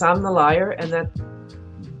 Everyone thinks I'm the liar and that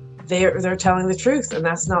they're telling the truth. And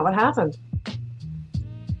that's not what happened.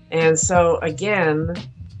 And so again,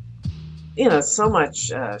 so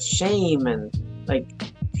much shame, and like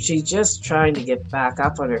she's just trying to get back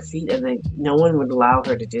up on her feet, and no one would allow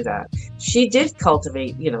her to do that. She did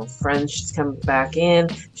cultivate, friends. She's come back in.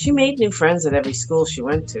 She made new friends at every school she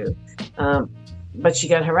went to, but she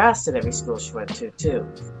got harassed at every school she went to too.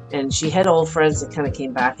 And she had old friends that kind of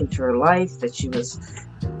came back into her life that she was,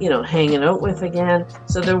 hanging out with again.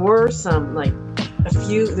 So there were some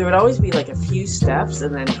there would always be like a few steps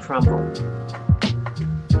and then crumble.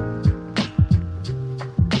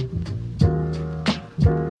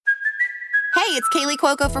 Hey, it's Kaylee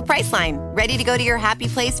Cuoco for Priceline. Ready to go to your happy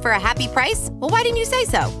place for a happy price? Well, why didn't you say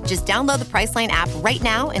so? Just download the Priceline app right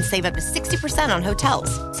now and save up to 60% on hotels.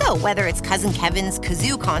 So whether it's Cousin Kevin's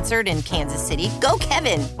Kazoo Concert in Kansas City, go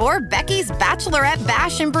Kevin, or Becky's Bachelorette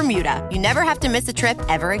Bash in Bermuda, you never have to miss a trip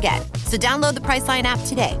ever again. So download the Priceline app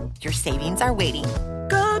today. Your savings are waiting.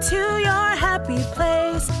 Go to your happy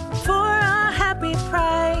place for a happy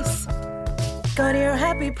price. Go to your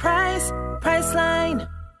happy price, Priceline.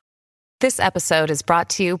 This episode is brought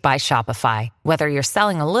to you by Shopify. Whether you're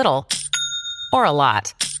selling a little or a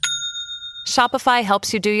lot, Shopify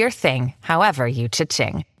helps you do your thing, however you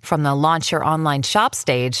cha-ching. From the launch your online shop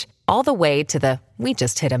stage, all the way to the we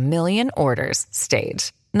just hit 1 million orders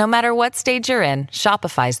stage. No matter what stage you're in,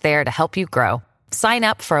 Shopify's there to help you grow. Sign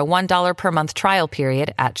up for a $1 per month trial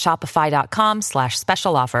period at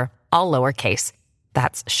shopify.com/special offer, all lowercase.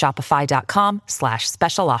 That's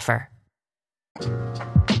shopify.com/special offer.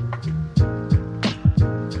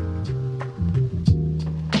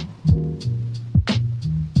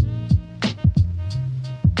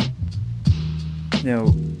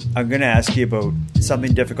 Now, I'm going to ask you about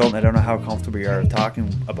something difficult, and I don't know how comfortable you are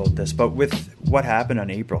talking about this, but with what happened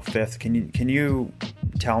on April 5th, can you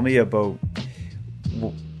tell me about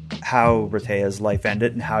how Rehtaeh's life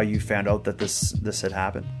ended and how you found out that this had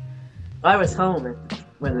happened? I was home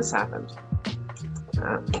when this happened.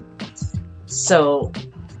 So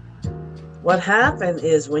what happened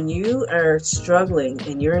is when you are struggling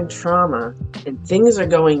and you're in trauma and things are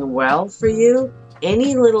going well for you,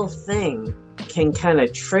 any little thing can kind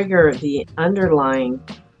of trigger the underlying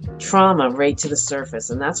trauma right to the surface.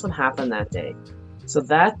 And that's what happened that day. So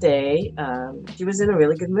that day, she was in a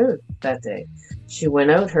really good mood that day. She went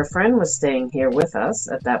out. Her friend was staying here with us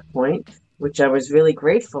at that point, which I was really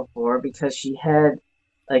grateful for because she had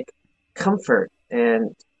comfort,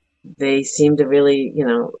 and they seemed to really,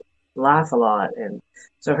 laugh a lot. And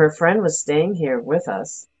so her friend was staying here with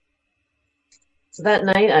us. So that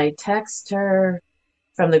night I texted her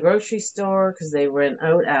from the grocery store because they went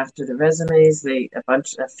out after the resumes. A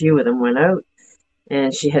few of them went out,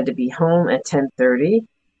 and she had to be home at 10:30.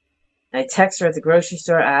 I texted her at the grocery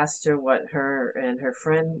store, asked her what her and her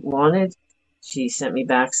friend wanted. She sent me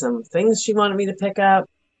back some things she wanted me to pick up.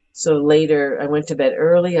 So later I went to bed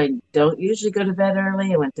early. I don't usually go to bed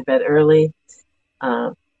early. I went to bed early.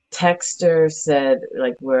 Text her, said,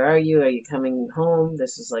 where are you? Are you coming home?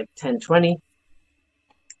 This was 10:20.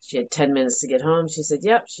 She had 10 minutes to get home. She said,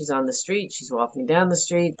 yep, she's on the street. She's walking down the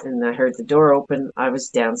street, and I heard the door open. I was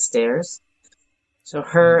downstairs. So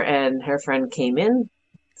her and her friend came in.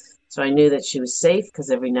 So I knew that she was safe because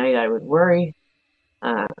every night I would worry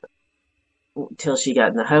till she got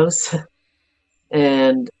in the house.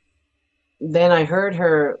 And then I heard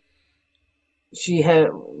her, she had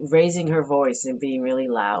raising her voice and being really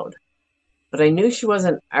loud. But I knew she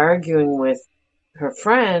wasn't arguing with her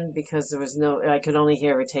friend because there was I could only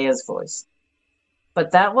hear Ritea's voice.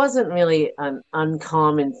 But that wasn't really an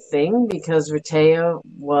uncommon thing because Ritea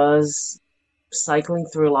was cycling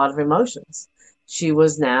through a lot of emotions. She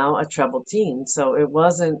was now a troubled teen, so it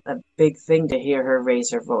wasn't a big thing to hear her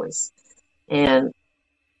raise her voice. And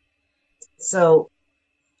so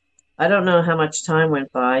I don't know how much time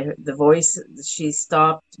went by. The voice, she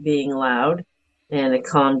stopped being loud and it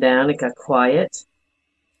calmed down. It got quiet.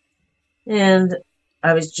 And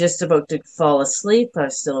I was just about to fall asleep. I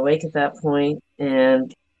was still awake at that point.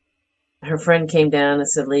 And her friend came down and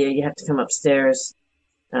said, Leah, you have to come upstairs.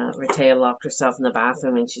 Ritea locked herself in the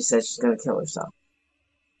bathroom and she said she's going to kill herself.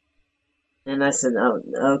 And I said, oh,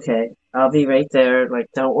 okay, I'll be right there. Like,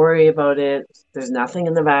 don't worry about it. There's nothing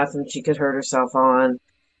in the bathroom she could hurt herself on.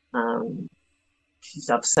 She's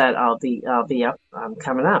upset. I'll be up. I'm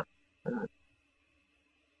coming up.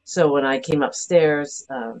 So when I came upstairs,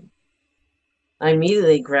 I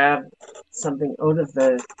immediately grabbed something out of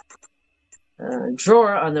the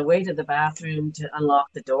drawer on the way to the bathroom to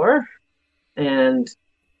unlock the door. And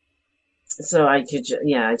so I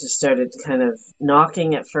just started kind of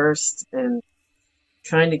knocking at first and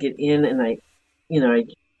trying to get in. And I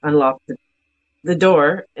unlocked the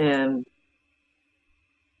door, and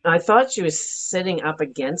I thought she was sitting up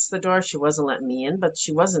against the door. She wasn't letting me in, but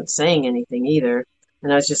she wasn't saying anything either.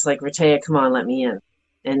 And I was just like, Ritea, come on, let me in.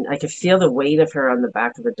 And I could feel the weight of her on the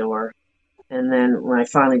back of the door. And then when I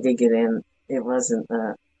finally did get in, it wasn't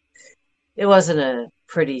a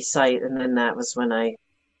pretty sight. And then that was when I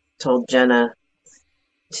told Jenna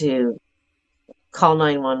to call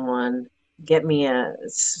 911, get me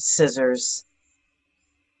scissors.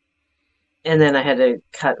 And then I had to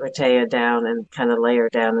cut Ritea down and kind of lay her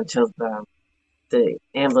down until the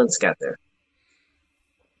ambulance got there.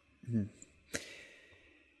 Mm-hmm.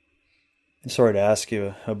 I'm sorry to ask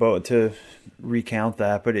you to recount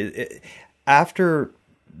that, but after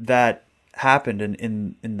that happened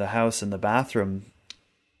in the house, in the bathroom,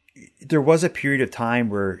 there was a period of time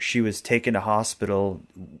where she was taken to hospital.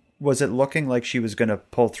 Was it looking like she was going to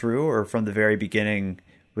pull through, or from the very beginning,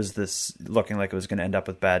 was this looking like it was going to end up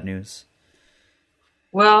with bad news?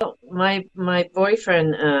 Well, my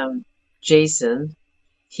boyfriend, Jason,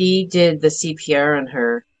 he did the CPR on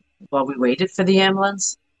her while we waited for the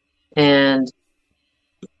ambulance. And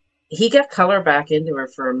he got color back into her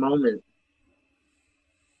for a moment.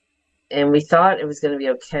 And we thought it was going to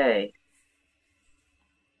be okay.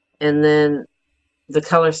 And then the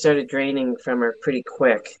color started draining from her pretty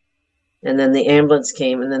quick. And then the ambulance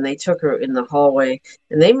came, and then they took her in the hallway.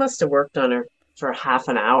 And they must have worked on her for half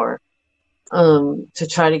an hour to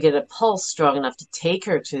try to get a pulse strong enough to take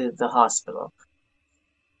her to the hospital.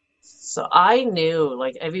 So I knew,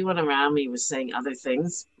 like, everyone around me was saying other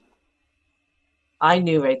things. I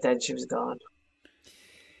knew right then she was gone.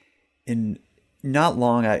 In not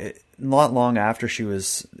long after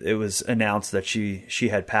it was announced that she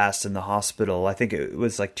had passed in the hospital. I think it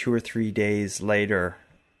was like 2 or 3 days later,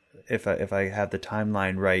 if I have the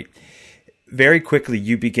timeline right. Very quickly,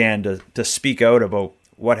 you began to speak out about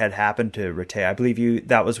what had happened to Ritea. I believe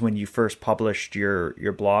that was when you first published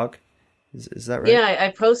your blog. Is that right? Yeah,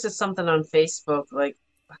 I posted something on Facebook, like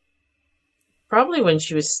probably when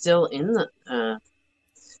she was still in the.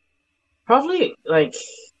 Probably, like,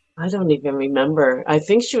 I don't even remember. I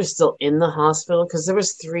think she was still in the hospital because there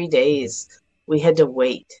was 3 days we had to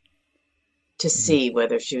wait to see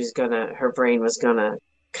whether her brain was gonna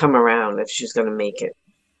come around, if she was gonna make it.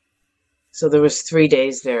 So there was 3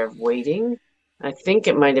 days there of waiting. I think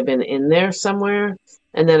it might have been in there somewhere.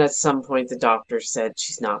 And then at some point the doctor said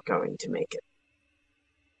she's not going to make it.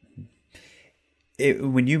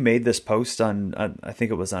 When you made this post on, I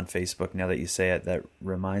think it was on Facebook, now that you say it, that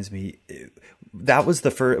reminds me, was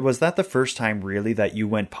that the first time really that you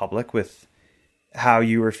went public with how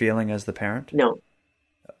you were feeling as the parent? No.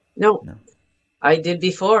 I did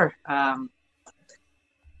before.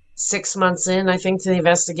 6 months in, I think, to the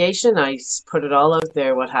investigation, I put it all out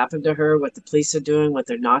there, what happened to her, what the police are doing, what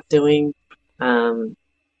they're not doing. I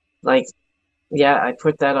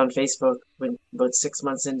put that on Facebook about 6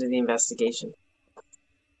 months into the investigation.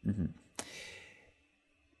 Mm-hmm.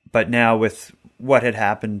 But now with what had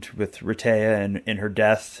happened with Ritea and her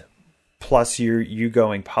death, plus you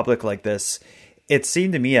going public like this, it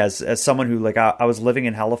seemed to me as someone who, like, I was living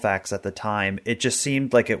in Halifax at the time, it just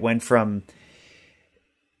seemed like it went from,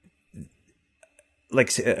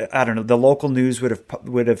 like, I don't know, the local news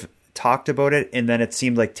would have talked about it, and then it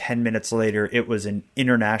seemed like 10 minutes later it was an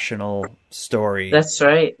international story. That's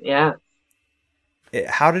right. Yeah.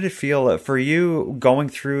 How did it feel for you going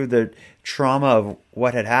through the trauma of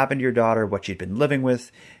what had happened to your daughter, what you'd been living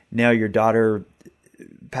with, now your daughter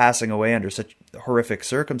passing away under such horrific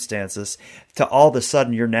circumstances, to all of a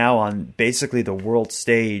sudden you're now on basically the world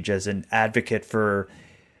stage as an advocate for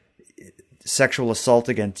sexual assault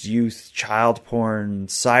against youth, child porn,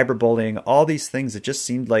 cyberbullying, all these things. It just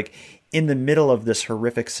seemed like in the middle of this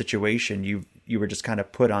horrific situation, you were just kind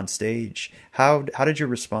of put on stage. How did you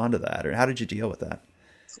respond to that, or how did you deal with that?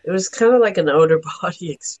 It was kind of like an outer body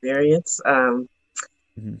experience.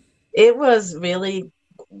 It was really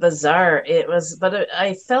bizarre.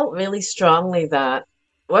 I felt really strongly that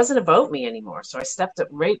it wasn't about me anymore. So I stepped up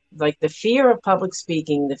right, like the fear of public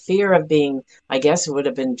speaking, the fear of being, I guess it would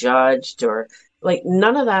have been judged, or like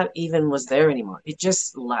none of that even was there anymore. It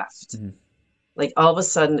just left. Like all of a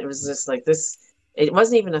sudden it was just like this. It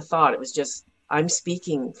wasn't even a thought. It was just, I'm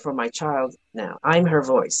speaking for my child now. I'm her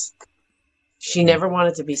voice. She never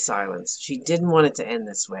wanted to be silenced. She didn't want it to end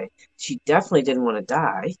this way. She definitely didn't want to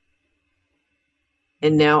die.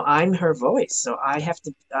 And now I'm her voice. So I have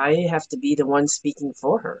to be the one speaking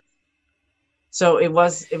for her. So it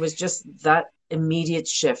was just that immediate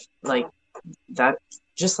shift, like that,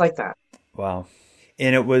 just like that. Wow.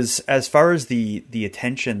 And it was, as far as the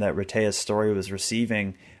attention that Rehtaeh's story was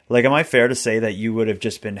receiving, like, am I fair to say that you would have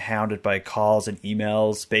just been hounded by calls and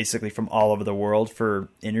emails basically from all over the world for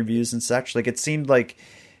interviews and such? Like, it seemed like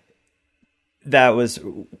that was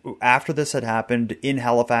after this had happened in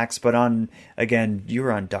Halifax, but again, you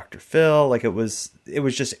were on Dr. Phil. Like, it was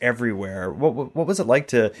just everywhere. What was it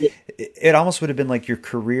like it almost would have been like your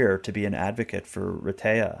career to be an advocate for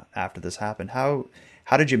Rehtaeh after this happened. How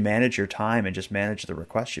did you manage your time and just manage the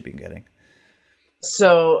requests you've been getting?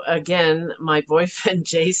 So again, my boyfriend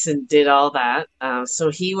Jason did all that.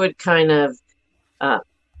 So he would kind of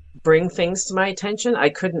bring things to my attention. I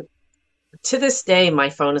couldn't. To this day, my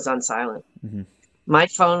phone is on silent. My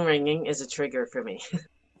phone ringing is a trigger for me.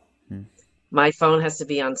 My phone has to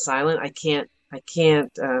be on silent. I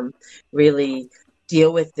can't really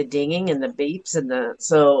deal with the dinging and the beeps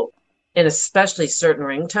and especially certain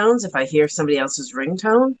ringtones. If I hear somebody else's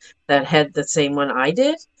ringtone that had the same one I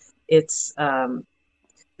did, it's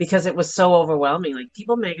because it was so overwhelming. Like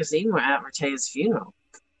People Magazine were at Rehtaeh's funeral.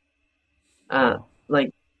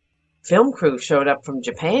 Like film crew showed up from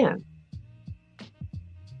Japan.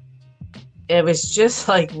 It was just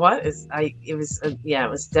like, it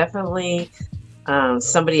was definitely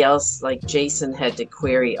somebody else, like Jason had to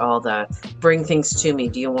query bring things to me.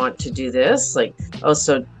 Do you want to do this? Like,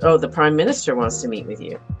 the Prime Minister wants to meet with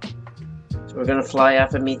you. So we're going to fly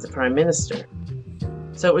up and meet the Prime Minister.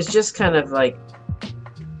 So it was just kind of like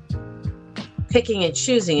picking and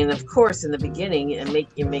choosing. And of course, in the beginning,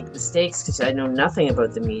 you make mistakes because I know nothing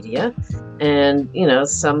about the media. And,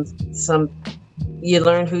 you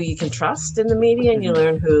learn who you can trust in the media, and you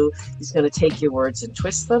learn who is going to take your words and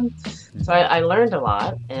twist them. So I learned a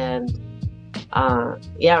lot. And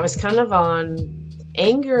it was kind of on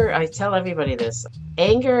anger. I tell everybody this.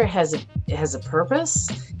 Anger has a purpose.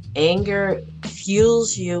 Anger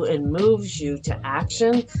fuels you and moves you to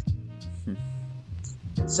action.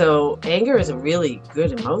 So anger is a really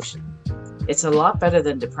good emotion. It's a lot better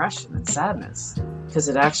than depression and sadness because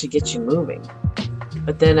it actually gets you moving.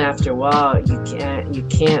 But then after a while, you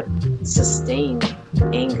can't sustain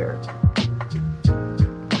anger.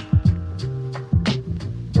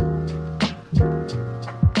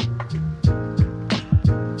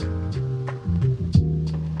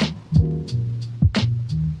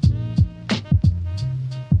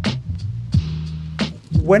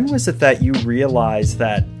 When was it that you realized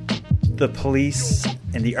that the police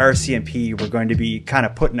and the RCMP were going to be kind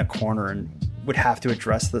of put in a corner and would have to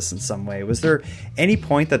address this in some way? Was there any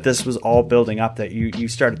point that this was all building up that you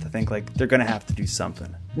started to think like they're going to have to do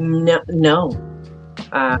something? No.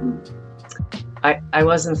 I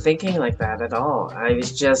wasn't thinking like that at all. I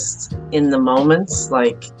was just in the moments,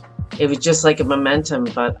 like it was just like a momentum,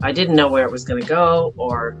 but I didn't know where it was going to go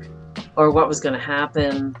or what was going to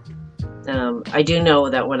happen. I do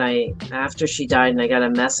know that after she died and I got a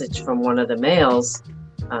message from one of the males,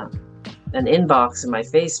 an inbox in my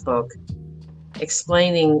Facebook,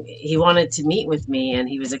 explaining he wanted to meet with me, and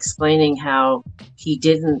he was explaining how he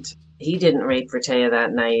didn't rape Rehtaeh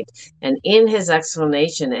that night. And in his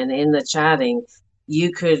explanation and in the chatting,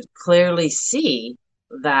 you could clearly see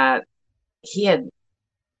that he had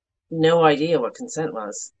no idea what consent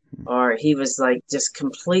was, or he was like just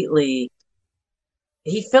completely,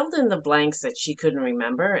 he filled in the blanks that she couldn't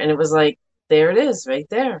remember. And it was like, there it is right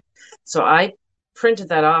there. So I printed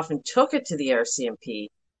that off and took it to the RCMP,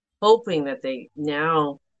 hoping that they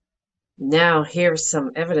now here's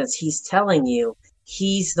some evidence. He's telling you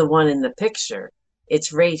he's the one in the picture.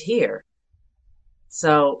 It's right here.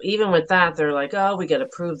 So even with that, they're like, oh, we got to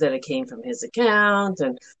prove that it came from his account.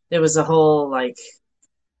 And there was a whole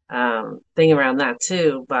thing around that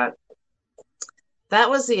too. But that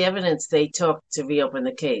was the evidence they took to reopen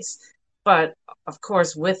the case. But of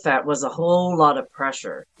course, with that was a whole lot of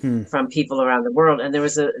pressure from people around the world. And there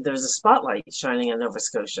was a spotlight shining on Nova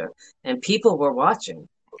Scotia, and people were watching.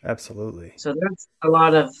 Absolutely. So there's a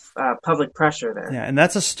lot of public pressure there. Yeah, and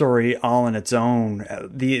that's a story all on its own.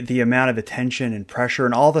 The amount of attention and pressure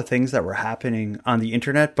and all the things that were happening on the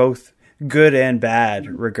internet, both good and bad,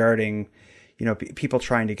 regarding, people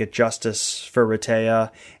trying to get justice for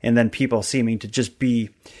Rehtaeh, and then people seeming to just be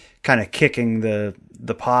kind of kicking the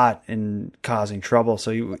pot and causing trouble.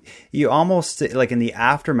 So you almost, like, in the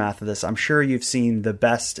aftermath of this, I'm sure you've seen the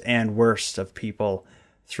best and worst of people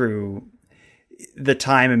through the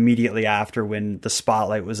time immediately after, when the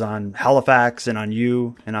spotlight was on Halifax and on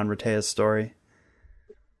you and on Rehtaeh's story.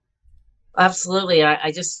 Absolutely.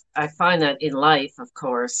 I find that in life, of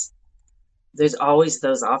course, there's always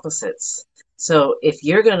those opposites. So if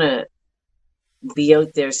you're going to be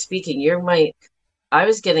out there speaking, I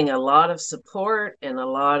was getting a lot of support and a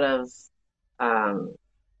lot of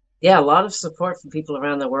support from people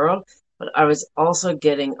around the world, but I was also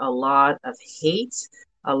getting a lot of hate,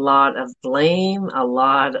 a lot of blame, a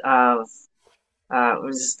lot of it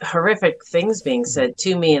was horrific things being said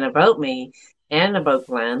to me and about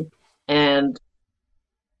Glenn. And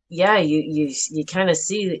yeah, you kind of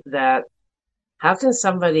see that. How can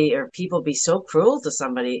somebody or people be so cruel to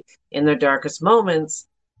somebody in their darkest moments?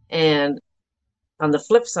 And on the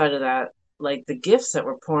flip side of that, like the gifts that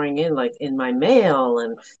were pouring in, like in my mail,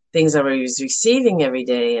 and things I was receiving every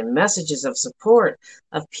day, and messages of support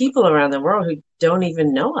of people around the world who don't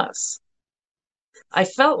even know us. I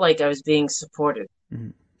felt like I was being supported,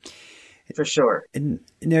 for sure. And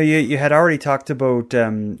you had already talked about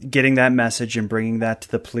getting that message and bringing that to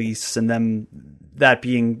the police, and then that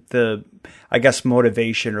being the, I guess,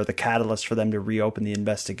 motivation or the catalyst for them to reopen the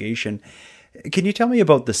investigation. Can you tell me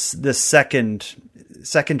about this second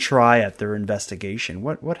try at their investigation?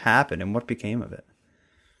 What happened and what became of it?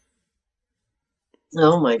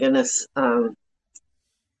 Oh my goodness.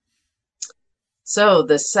 So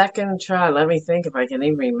the second try, let me think if I can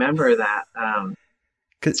even remember that.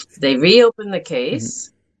 They reopened the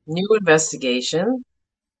case, new investigation.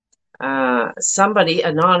 Somebody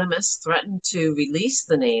anonymous threatened to release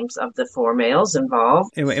the names of the 4 males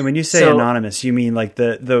involved. And when you say anonymous, you mean like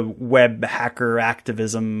the web hacker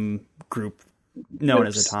activism group known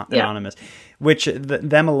as Anonymous, which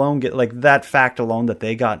them alone get, like, that fact alone that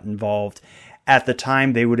they got involved at the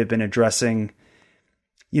time, they would have been addressing,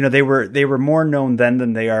 they were more known then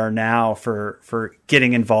than they are now for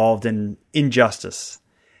getting involved in injustice.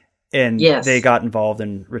 And they got involved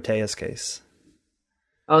in Rehtaeh's case.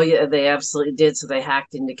 Oh yeah, they absolutely did. So they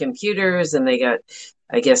hacked into computers, and they got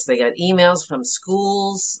emails from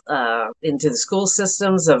schools into the school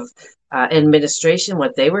systems of administration,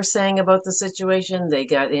 what they were saying about the situation. They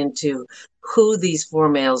got into who these 4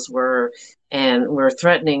 males were, and were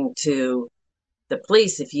threatening to the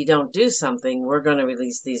police, if you don't do something, we're going to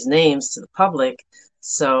release these names to the public.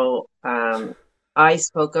 So I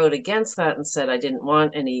spoke out against that and said I didn't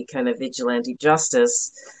want any kind of vigilante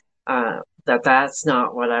justice, that's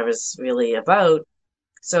not what I was really about.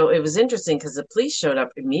 So it was interesting because the police showed up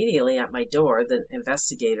immediately at my door, the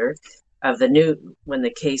investigator of when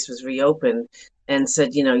the case was reopened, and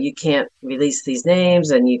said, you can't release these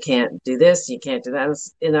names, and you can't do this, you can't do that.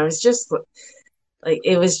 And I was just like,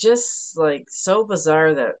 it was just like so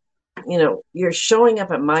bizarre that, you're showing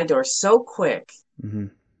up at my door so quick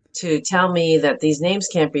to tell me that these names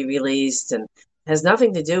can't be released and has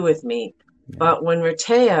nothing to do with me. Yeah. But when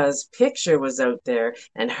Rehtaeh's picture was out there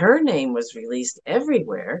and her name was released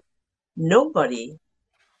everywhere, nobody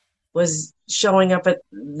was showing up at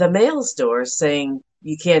the mail's door saying,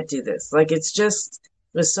 you can't do this. Like, it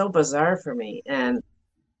was so bizarre for me. And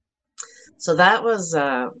so that was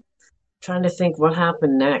trying to think what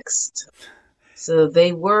happened next. So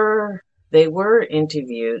they were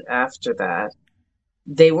interviewed after that.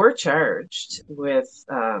 They were charged with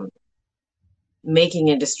making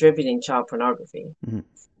and distributing child pornography.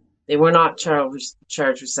 They were not charged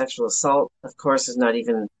with sexual assault. Of course,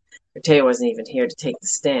 Rehtaeh wasn't even here to take the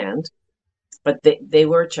stand, but they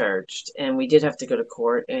were charged, and we did have to go to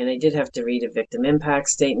court, and I did have to read a victim impact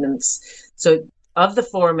statements. So of the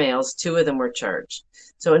 4 males, 2 of them were charged.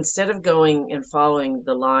 So instead of going and following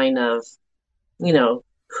the line of,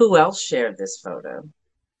 who else shared this photo.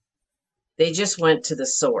 They just went to the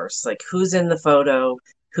source, like who's in the photo,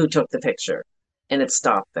 who took the picture, and it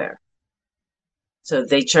stopped there. So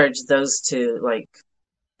they charged those two, like,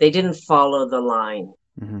 they didn't follow the line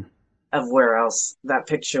of where else that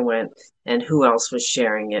picture went and who else was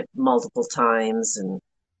sharing it multiple times.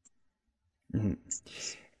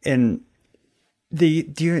 And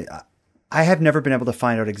I have never been able to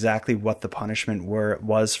find out exactly what the punishment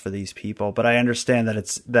was for these people, but I understand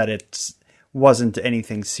that it wasn't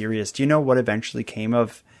anything serious. Do you know what eventually came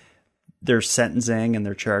of their sentencing and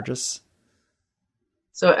their charges?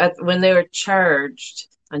 So when they were charged,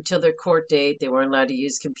 until their court date, they weren't allowed to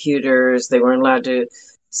use computers. They weren't allowed to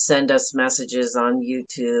send us messages on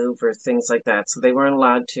YouTube or things like that. So they weren't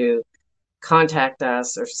allowed to contact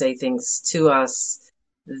us or say things to us.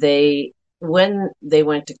 When they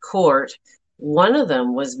went to court, one of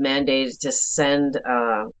them was mandated to send,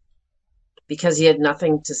 because he had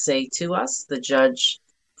nothing to say to us, the judge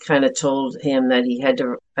kind of told him that he had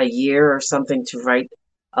a year or something to write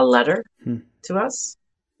a letter to us.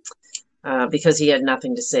 Because he had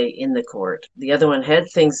nothing to say in the court. The other one had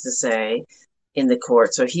things to say in the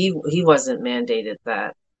court, so he wasn't mandated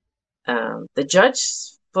that. The judge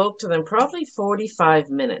spoke to them probably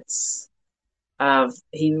 45 minutes.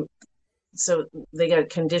 So they got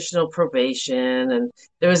conditional probation, and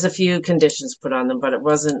there was a few conditions put on them, but it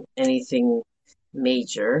wasn't anything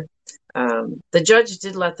major. The judge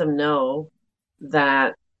did let them know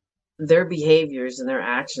that their behaviors and their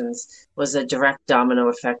actions was a direct domino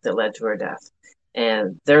effect that led to her death.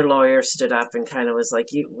 And their lawyer stood up and kind of was like,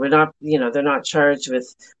 we're not, they're not charged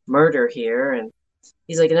with murder here. And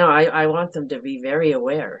he's like, no, I want them to be very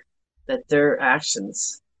aware that their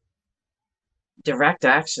actions, direct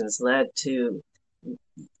actions, led to,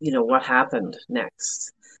 what happened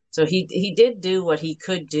next. So he did do what he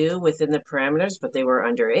could do within the parameters, but they were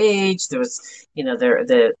underage. There was,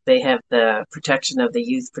 they have the protection of the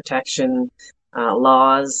youth protection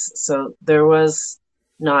laws. So there was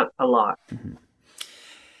not a lot.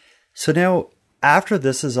 So now, after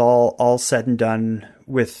this is all said and done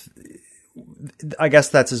with, I guess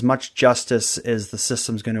that's as much justice as the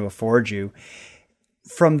system's going to afford you.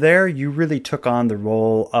 From there, you really took on the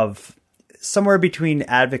role of somewhere between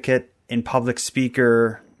advocate and public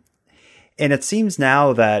speaker. And it seems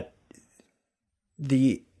now that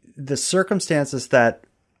the circumstances that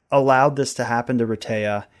allowed this to happen to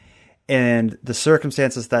Rehtaeh and the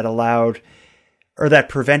circumstances that allowed or that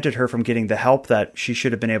prevented her from getting the help that she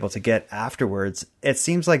should have been able to get afterwards, it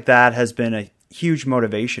seems like that has been a huge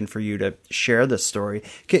motivation for you to share this story.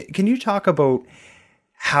 Can you talk about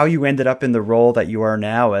how you ended up in the role that you are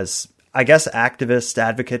now as, I guess, activist,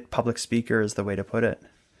 advocate, public speaker is the way to put it?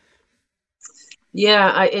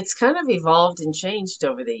 Yeah, it's kind of evolved and changed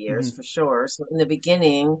over the years, for sure. So in the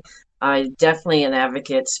beginning, I definitely an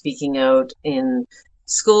advocate speaking out in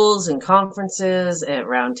schools and conferences, at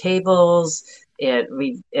round tables, at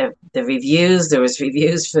the reviews. There was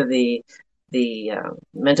reviews for the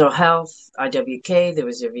mental health, IWK. There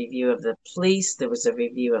was a review of the police. There was a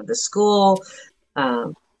review of the school.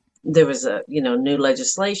 There was new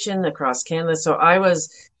legislation across Canada. So I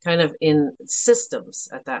was kind of in systems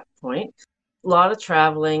at that point. A lot of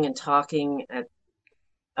traveling and talking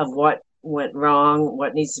of what went wrong,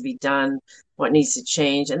 what needs to be done, what needs to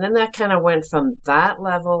change. And then that kind of went from that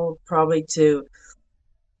level probably to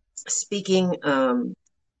speaking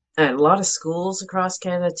at a lot of schools across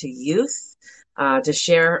Canada to youth, to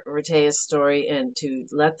share Rehtaeh's story and to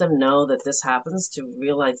let them know that this happens to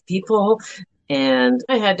real life people. And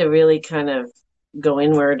I had to really kind of go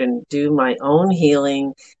inward and do my own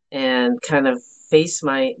healing and kind of face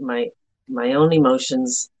my own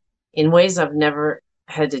emotions in ways I've never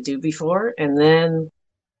had to do before. And then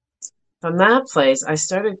from that place, I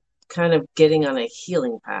started kind of getting on a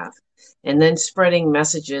healing path and then spreading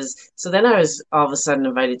messages. So then I was all of a sudden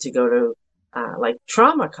invited to go to like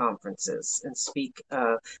trauma conferences and speak.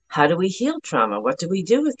 How do we heal trauma? What do we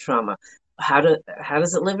do with trauma? How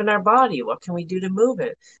does it live in our body? What can we do to move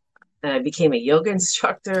it? And I became a yoga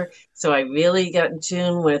instructor. So I really got in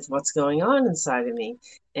tune with what's going on inside of me.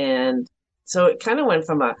 And so it kind of went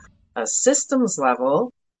from a systems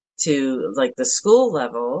level to like the school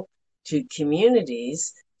level to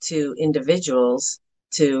communities to individuals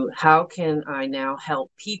to how can I now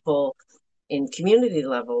help people in community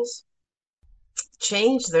levels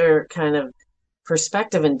change their kind of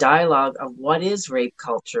perspective and dialogue of what is rape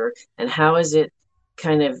culture and how does it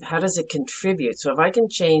contribute? So if I can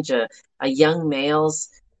change a young male's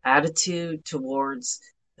attitude towards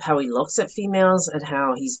how he looks at females and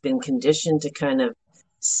how he's been conditioned to kind of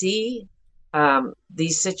see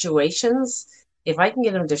these situations if I can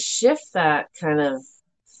get him to shift that kind of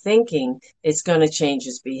thinking, it's going to change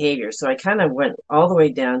his behavior. So I kind of went all the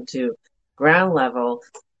way down to ground level.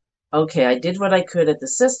 Okay, I did what I could at the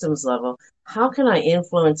systems level. How can I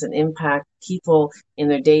influence and impact people in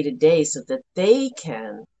their day-to-day so that they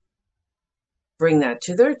can bring that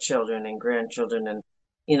to their children and grandchildren? And,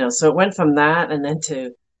 so it went from that and then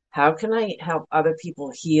to how can I help other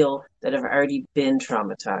people heal that have already been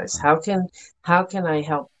traumatized? How can I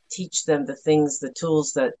help teach them the things, the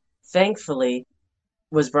tools that thankfully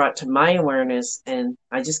was brought to my awareness, and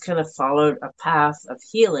I just kind of followed a path of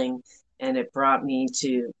healing, and it brought me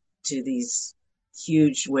to these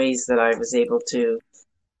huge ways that I was able to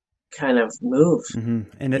kind of move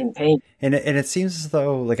in pain. And it seems as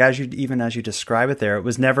though, like, as you describe it there, it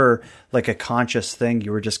was never like a conscious thing.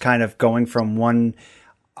 You were just kind of going from one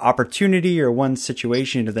opportunity or one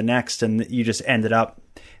situation to the next, and you just ended up,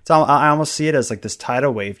 I almost see it as like this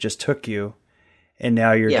tidal wave just took you, and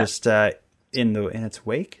now you're just in its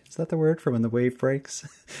wake. Is that the word for when the wave breaks?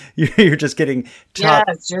 You're just getting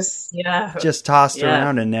just tossed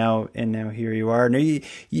around, and now here you are. Now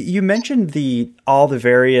you mentioned all the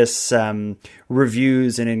various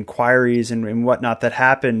reviews and inquiries and whatnot that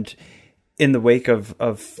happened in the wake of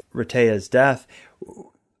Rehtaeh's death.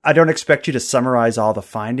 I don't expect you to summarize all the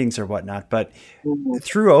findings or whatnot, but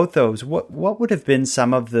throughout those, what would have been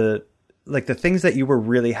some of the things that you were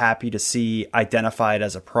really happy to see identified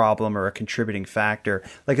as a problem or a contributing factor?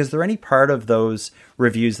 Like, is there any part of those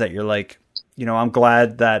reviews that you're like, I'm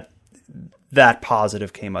glad that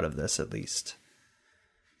positive came out of this, at least?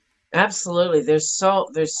 Absolutely. There's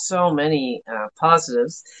so many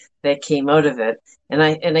positives that came out of it.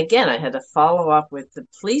 And again, I had to follow up with the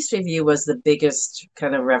police review was the biggest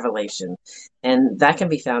kind of revelation, and that can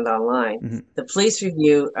be found online. The police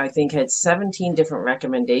review, I think, had 17 different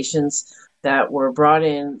recommendations that were brought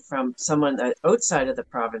in from someone that outside of the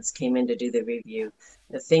province came in to do the review.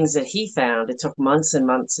 The things that he found, it took months and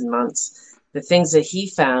months and months. The things that he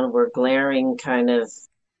found were glaring kind of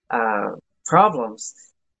problems.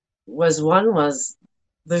 One was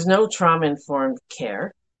there's no trauma-informed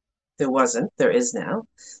care. There wasn't. There is now.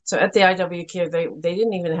 So at the IWCare, they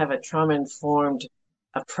didn't even have a trauma-informed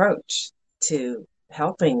approach to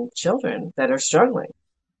helping children that are struggling.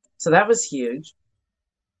 So that was huge.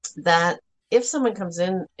 That if someone comes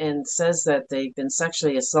in and says that they've been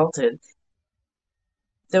sexually assaulted,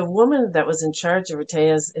 the woman that was in charge of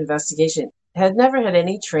Rehtaeh's investigation had never had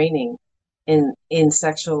any training in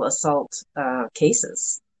sexual assault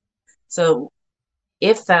cases. So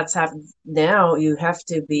if that's happened now, you have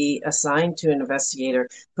to be assigned to an investigator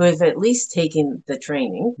who have at least taken the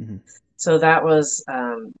training. So that was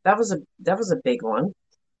a big one,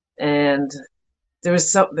 and there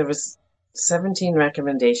was 17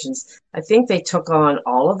 recommendations. I think they took on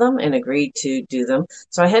all of them and agreed to do them.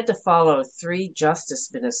 So I had to follow 3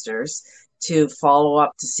 justice ministers to follow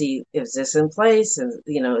up to see, is this in place, and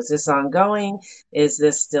is this ongoing, is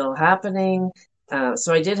this still happening?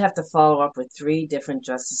 So I did have to follow up with 3 different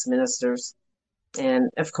justice ministers. And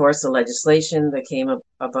of course, the legislation that came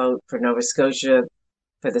about for Nova Scotia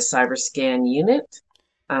for the CyberScan unit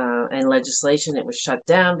and legislation, it was shut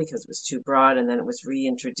down because it was too broad, and then it was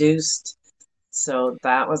reintroduced. So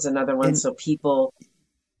that was another one. So people...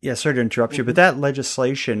 Yeah, sorry to interrupt you, but that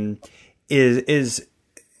legislation is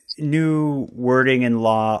new wording in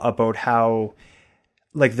law about how,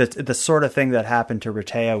 like, the sort of thing that happened to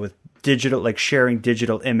Rehtaeh with digital, like sharing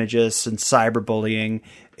digital images and cyberbullying.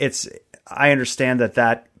 I understand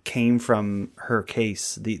that came from her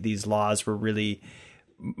case. These laws were really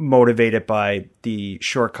motivated by the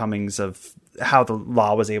shortcomings of how the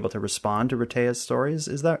law was able to respond to Rehtaeh's stories.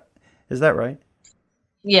 Is that right?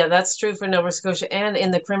 Yeah, that's true for Nova Scotia. And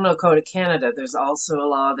in the Criminal Code of Canada, there's also a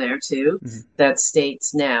law there too that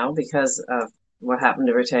states now, because of what happened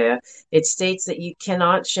to Rehtaeh, it states that you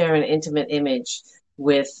cannot share an intimate image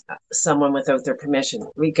with someone without their permission,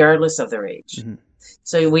 regardless of their age.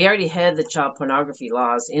 So we already had the child pornography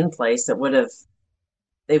laws in place that would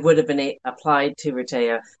have been applied to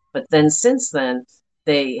Rehtaeh. But then since then,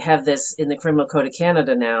 they have this in the Criminal Code of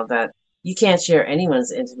Canada now that you can't share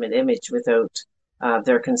anyone's intimate image without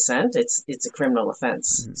their consent. It's a criminal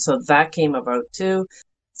offense. So that came about too.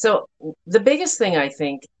 So the biggest thing, I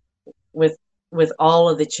think, with all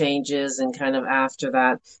of the changes and kind of after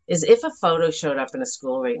that, is if a photo showed up in a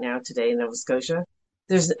school right now today in Nova Scotia,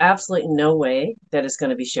 there's absolutely no way that it's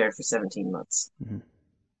going to be shared for 17 months.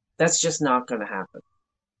 That's just not going to happen.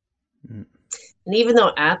 And even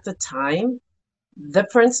though at the time, the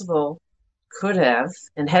principal could have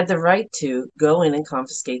and had the right to go in and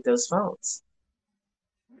confiscate those phones.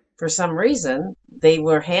 for some reason, they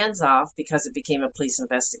were hands off because it became a police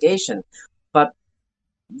investigation. But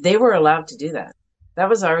they were allowed to do that. That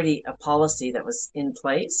was already a policy that was in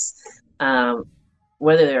place.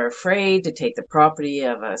 Whether they're afraid to take the property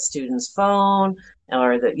of a student's phone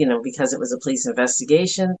or because it was a police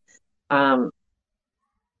investigation,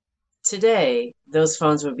 today those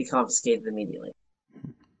phones would be confiscated immediately.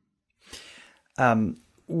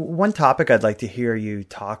 One topic I'd like to hear you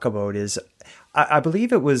talk about is, I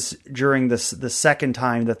believe it was during the second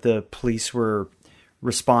time that the police were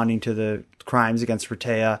responding to the crimes against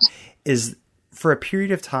Rehtaeh, is for a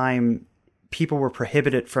period of time, people were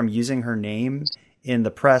prohibited from using her name in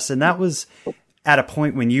the press. And that was at a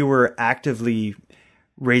point when you were actively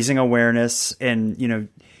raising awareness and,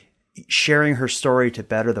 sharing her story to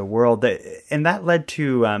better the world. And that led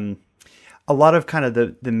to a lot of kind of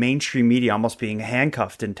the mainstream media almost being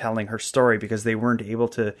handcuffed in telling her story because they weren't able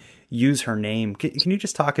to use her name. Can you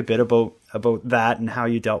just talk a bit about that and how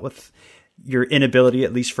you dealt with your inability,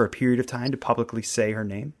 at least for a period of time, to publicly say her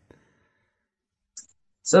name?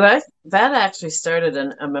 So that actually started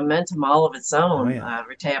a momentum all of its own. Oh, yeah.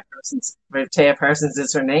 Rehtaeh Parsons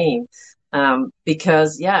is her name,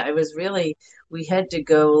 because it was really, we had to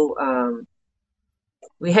go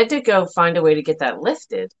find a way to get that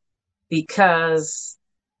lifted, because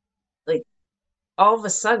like all of a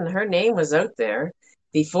sudden her name was out there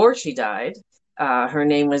before she died. Her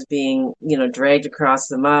name was being dragged across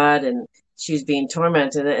the mud and she was being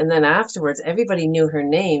tormented, and then afterwards everybody knew her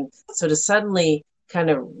name. So to suddenly kind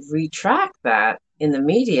of retract that in the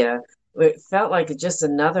media, it felt like just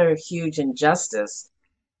another huge injustice.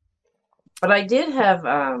 But I did have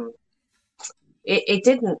it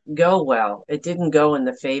didn't go well. It didn't go in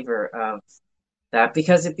the favor of that,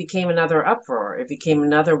 because it became another uproar. It became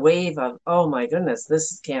another wave of, oh my goodness,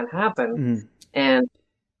 this can't happen. Mm. And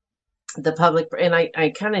the public, and I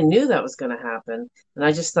kind of knew that was going to happen. And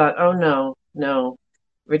I just thought, oh no,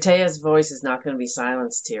 Rehtaeh's voice is not going to be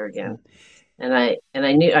silenced here again. And I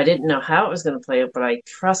knew, I didn't know how it was going to play out, but I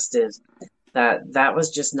trusted that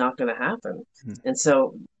was just not going to happen. Mm-hmm. And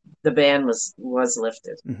so the ban was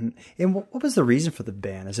lifted. Mm-hmm. And what was the reason for the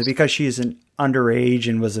ban? Is it because she is an underage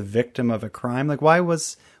and was a victim of a crime? Like, what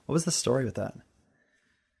was the story with that?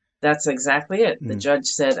 That's exactly it. Mm-hmm. The judge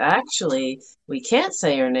said, actually, we can't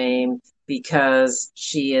say her name because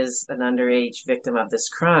she is an underage victim of this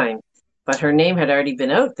crime. But her name had already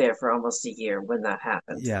been out there for almost a year when that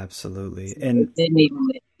happened. Yeah, absolutely. And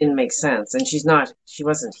it didn't make sense. And she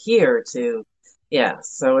wasn't here to,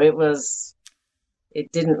 so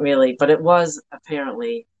it didn't really, but it was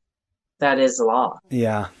apparently, that is law.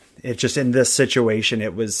 Yeah. It just, in this situation,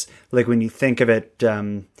 it was like, when you think of it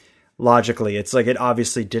logically, it's like, it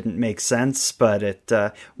obviously didn't make sense, but it,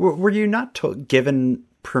 were you not given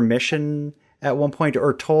permission at one point,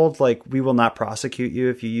 or told, like, we will not prosecute you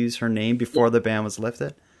if you use her name, before the ban was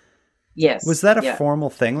lifted? Yes. Was that a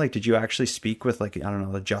formal thing? Like, did you actually speak with, like, I don't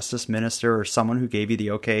know, the justice minister or someone who gave you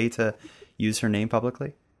the okay to use her name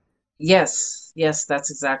publicly? Yes,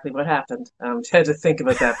 that's exactly what happened. I had to think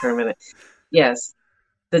about that for a minute. Yes.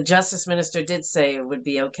 The justice minister did say it would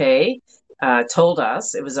be okay, told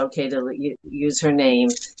us it was okay to use her name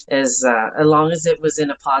as long as it was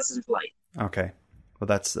in a positive light. Okay.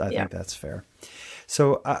 Well, I think that's fair.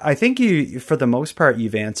 So I think you, for the most part,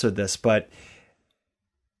 you've answered this, but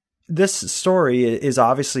this story is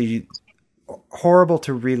obviously horrible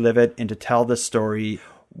to relive it and to tell this story.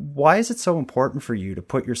 Why is it so important for you to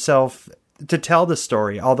put yourself to tell the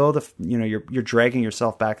story? Although you're dragging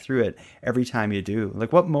yourself back through it every time you do.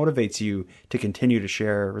 Like, what motivates you to continue to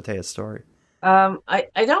share Rehtaeh's story? I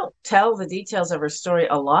don't tell the details of her story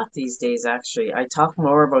a lot these days. Actually, I talk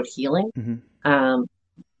more about healing. Mm-hmm.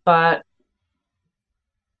 But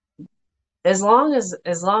as long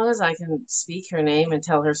as I can speak her name and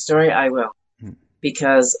tell her story, I will,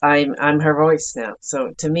 because I'm her voice now.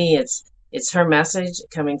 So to me, it's her message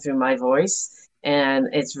coming through my voice, and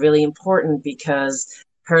it's really important because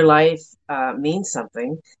her life means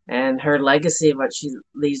something, and her legacy of what she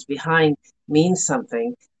leaves behind means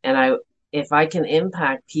something. And if I can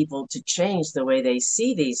impact people to change the way they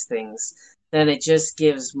see these things, then it just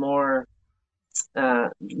gives more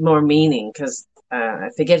meaning. Because I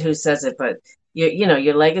forget who says it, but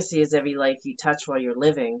your legacy is every life you touch while you're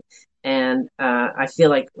living. And I feel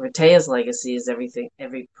like Rehtaeh's legacy is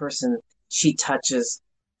every person she touches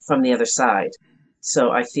from the other side.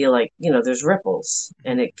 So I feel like, there's ripples,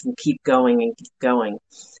 and it can keep going and keep going.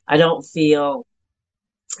 I don't feel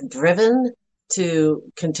driven to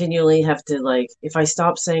continually have to, like, if I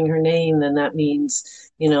stop saying her name, then that means,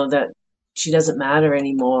 that she doesn't matter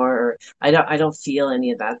anymore. Or I don't feel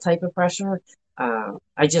any of that type of pressure.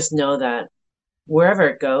 I just know that wherever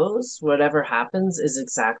it goes, whatever happens is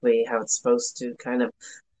exactly how it's supposed to kind of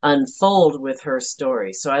unfold with her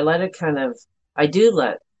story. So I do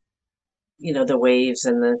let, the waves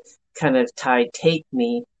and the kind of tide take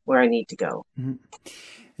me where I need to go.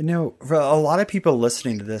 Mm-hmm. For a lot of people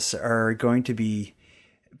listening to this are going to be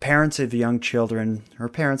parents of young children or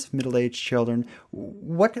parents of middle-aged children.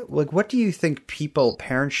 What do you think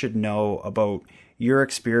parents should know about your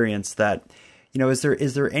experience that,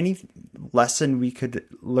 is there any lesson we could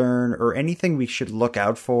learn or anything we should look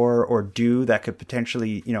out for or do that could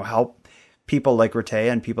potentially, help people like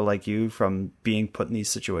Rehtaeh and people like you from being put in these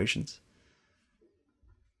situations?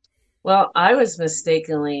 Well, I was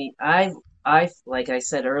mistakenly, like I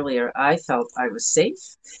said earlier, I felt I was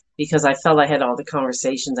safe because I felt I had all the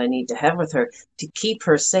conversations I need to have with her to keep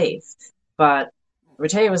her safe. But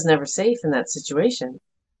Rehtaeh was never safe in that situation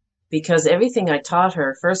because everything I taught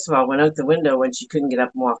her, first of all, went out the window when she couldn't get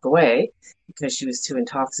up and walk away because she was too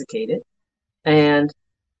intoxicated. And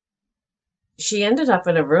she ended up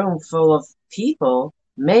in a room full of people,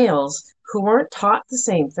 males, who weren't taught the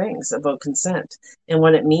same things about consent and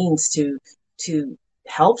what it means to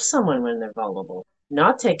help someone when they're vulnerable,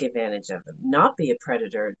 not take advantage of them, not be a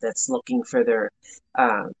predator that's looking for their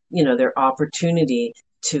opportunity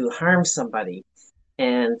to harm somebody.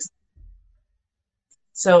 And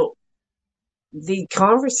so the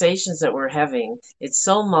conversations that we're having, it's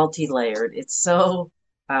so multi-layered, it's so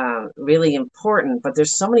really important, but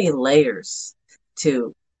there's so many layers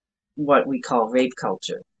to what we call rape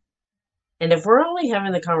culture. And if we're only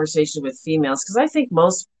having the conversation with females, because I think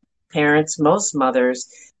most parents, most mothers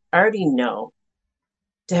already know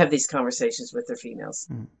to have these conversations with their females.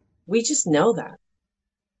 We just know that.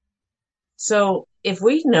 So if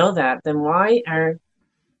we know that, then why are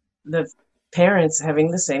the parents having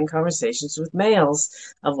the same conversations with males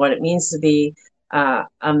of what it means to be a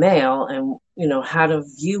male and, how to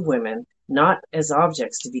view women, not as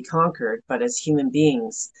objects to be conquered, but as human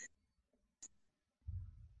beings?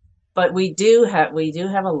 But we do have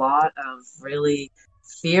a lot of really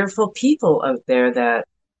fearful people out there that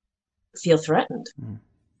feel threatened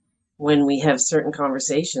when we have certain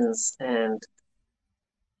conversations, and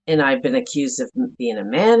I've been accused of being a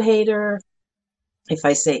man-hater. If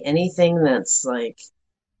I say anything that's like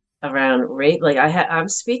around rape, like I'm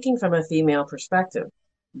speaking from a female perspective.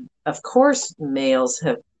 Of course, males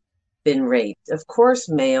have been raped. Of course,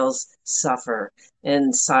 males suffer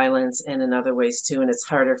in silence and in other ways too. And it's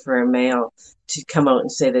harder for a male to come out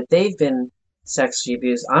and say that they've been sexually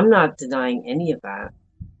abused. I'm not denying any of that,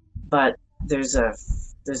 but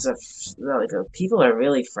people are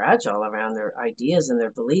really fragile around their ideas and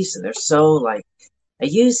their beliefs, and they're so like, are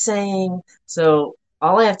you saying? So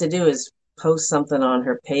all I have to do is post something on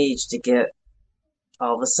her page to get,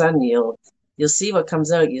 all of a sudden you'll see what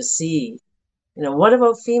comes out. You'll see, what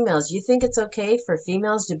about females? You think it's okay for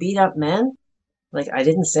females to beat up men? Like, I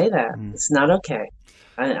didn't say that. It's not okay.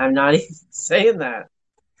 I'm not even saying that.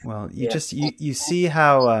 Well, you see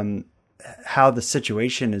how the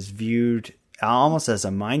situation is viewed almost as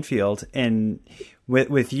a minefield, and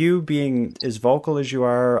with you being as vocal as you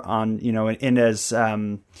are on, and as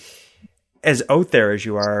out there as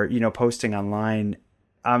you are, posting online,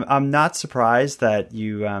 I'm not surprised that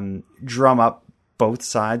you drum up both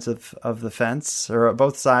sides of the fence or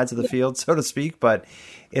both sides of the field, so to speak. But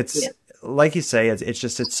it's like you say,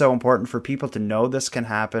 it's so important for people to know this can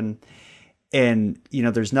happen. And,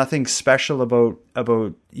 there's nothing special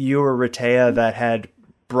about you or Rehtaeh that had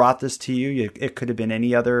brought this to you. It could have been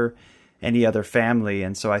any other family.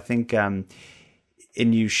 And so I think,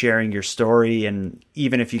 in you sharing your story, and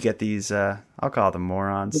even if you get these, I'll call them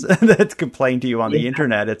morons that complain to you on the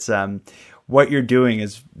internet, it's, what you're doing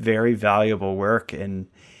is very valuable work. And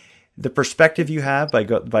the perspective you have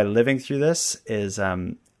by living through this is,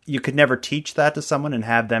 you could never teach that to someone and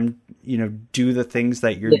have them, do the things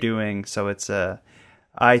that you're doing. So it's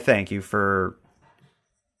I thank you for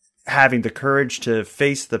having the courage to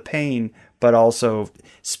face the pain, but also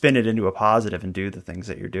spin it into a positive and do the things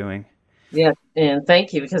that you're doing. Yeah, and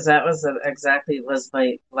thank you, because that was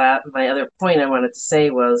my other point I wanted to say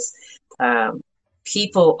was,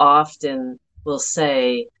 people often will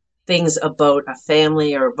say things about a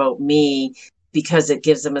family or about me because it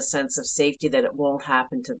gives them a sense of safety that it won't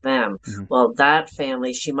happen to them. Mm-hmm. Well, that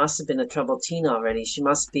family, she must have been a troubled teen already. She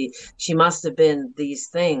must have been these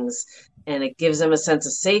things. And it gives them a sense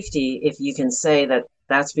of safety if you can say that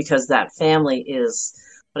that's because that family is.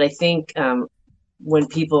 But I think when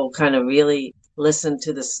people kind of really listen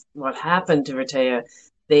to this, what happened to Rehtaeh,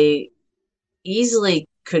 they easily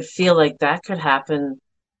could feel like that could happen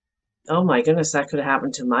oh my goodness, that could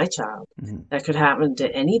happen to my child. That could happen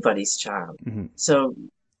to anybody's child. So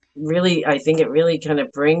really, I think it really kind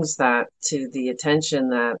of brings that to the attention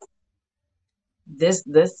that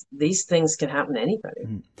these things can happen to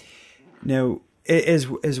anybody. Now,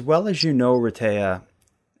 as well as you know, Rehtaeh,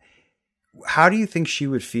 how do you think she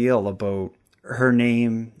would feel about her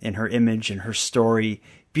name and her image and her story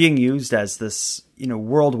being used as this,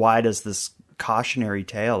 worldwide as this cautionary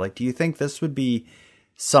tale? Like, do you think this would be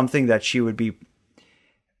something that she would be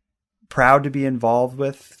proud to be involved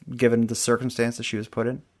with, given the circumstances she was put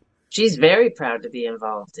in? She's very proud to be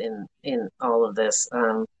involved in all of this.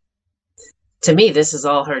 To me, this is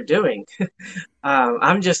all her doing.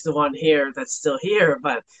 I'm just the one here that's still here,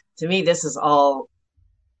 but to me, this is all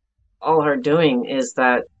her doing, is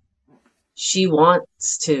that she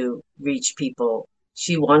wants to reach people.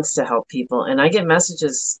 She wants to help people. And I get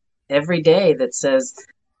messages every day that says,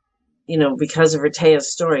 because of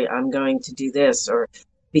Rehtaeh's story, I'm going to do this, or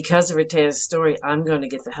because of Rehtaeh's story, I'm going to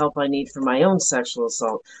get the help I need for my own sexual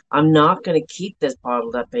assault. I'm not going to keep this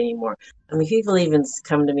bottled up anymore. I mean, people even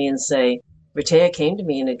come to me and say, Rehtaeh came to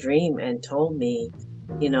me in a dream and told me,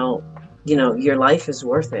 your life is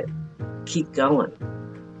worth it. Keep going.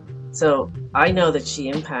 So I know that she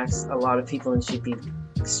impacts a lot of people, and she'd be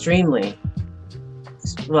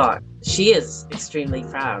she is extremely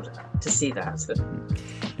proud to see that.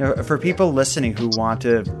 Now, for people listening who want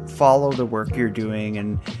to follow the work you're doing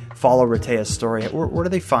and follow Rehtaeh's story, where do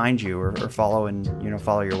they find you or follow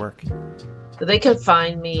follow your work? So they can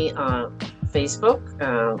find me on Facebook,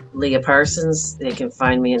 Leah Parsons. They can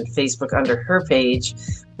find me on Facebook under her page,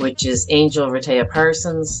 which is Angel Rehtaeh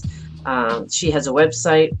Parsons. She has a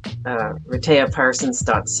website,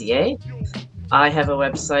 rehtaehparsons.ca. I have a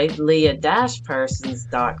website,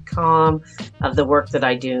 leah-parsons.com, of the work that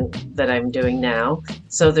I'm doing now.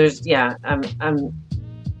 So there's, I'm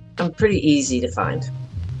pretty easy to find.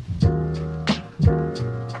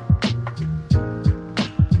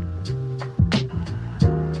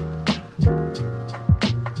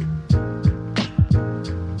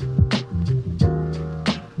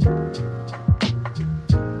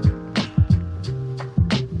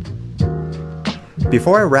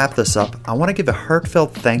 Before I wrap this up, I want to give a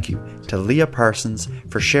heartfelt thank you to Leah Parsons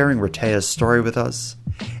for sharing Rehtaeh's story with us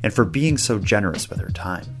and for being so generous with her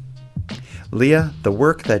time. Leah, the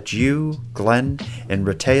work that you, Glenn, and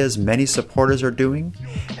Rehtaeh's many supporters are doing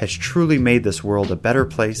has truly made this world a better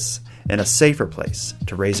place and a safer place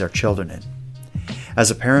to raise our children in. As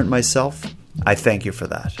a parent myself, I thank you for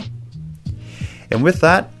that. And with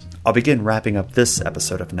that, I'll begin wrapping up this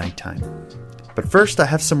episode of Nighttime. But first, I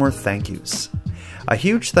have some more thank yous. A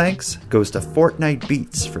huge thanks goes to Fortnite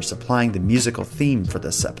Beats for supplying the musical theme for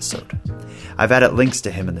this episode. I've added links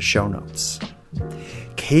to him in the show notes.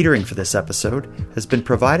 Catering for this episode has been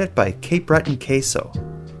provided by Cape Breton Queso.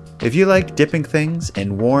 If you like dipping things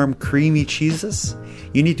in warm, creamy cheeses,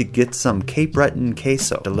 you need to get some Cape Breton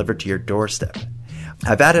Queso delivered to your doorstep.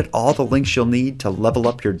 I've added all the links you'll need to level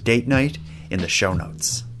up your date night in the show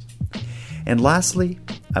notes. And lastly,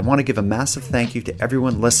 I want to give a massive thank you to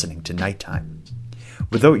everyone listening to Nighttime.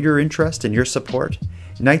 Without your interest and your support,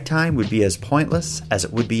 Nighttime would be as pointless as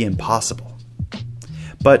it would be impossible.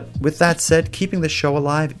 But with that said, keeping the show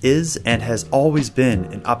alive is and has always been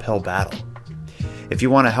an uphill battle. If you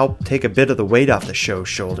want to help take a bit of the weight off the show's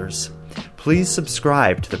shoulders, please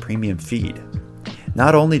subscribe to the premium feed.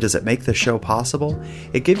 Not only does it make the show possible,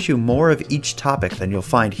 it gives you more of each topic than you'll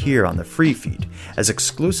find here on the free feed, as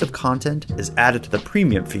exclusive content is added to the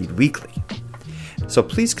premium feed weekly. So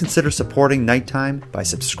please consider supporting Nighttime by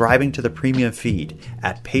subscribing to the premium feed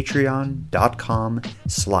at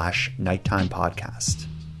patreon.com/nighttimepodcast.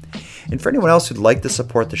 And for anyone else who'd like to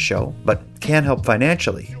support the show but can't help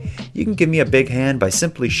financially, you can give me a big hand by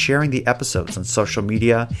simply sharing the episodes on social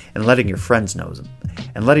media and letting your friends know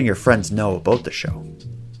about the show.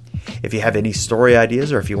 If you have any story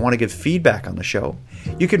ideas or if you want to give feedback on the show,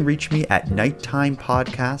 you can reach me at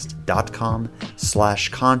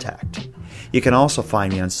nighttimepodcast.com/contact. You can also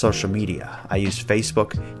find me on social media. I use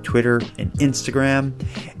Facebook, Twitter, and Instagram,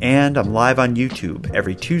 and I'm live on YouTube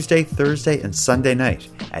every Tuesday, Thursday, and Sunday night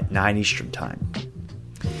at 9 Eastern Time.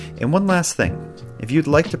 And one last thing, if you'd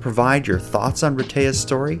like to provide your thoughts on Rehtaeh's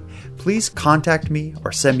story, please contact me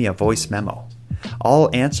or send me a voice memo. I'll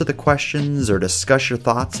answer the questions or discuss your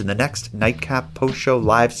thoughts in the next Nightcap post-show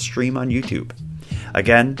live stream on YouTube.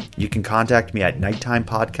 Again, you can contact me at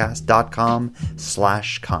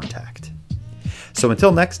nighttimepodcast.com/contact. So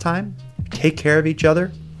until next time, take care of each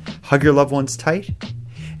other, hug your loved ones tight,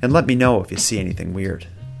 and let me know if you see anything weird.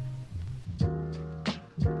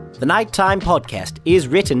 The Nighttime Podcast is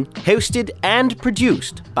written, hosted, and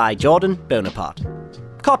produced by Jordan Bonaparte.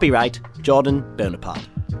 Copyright Jordan Bonaparte.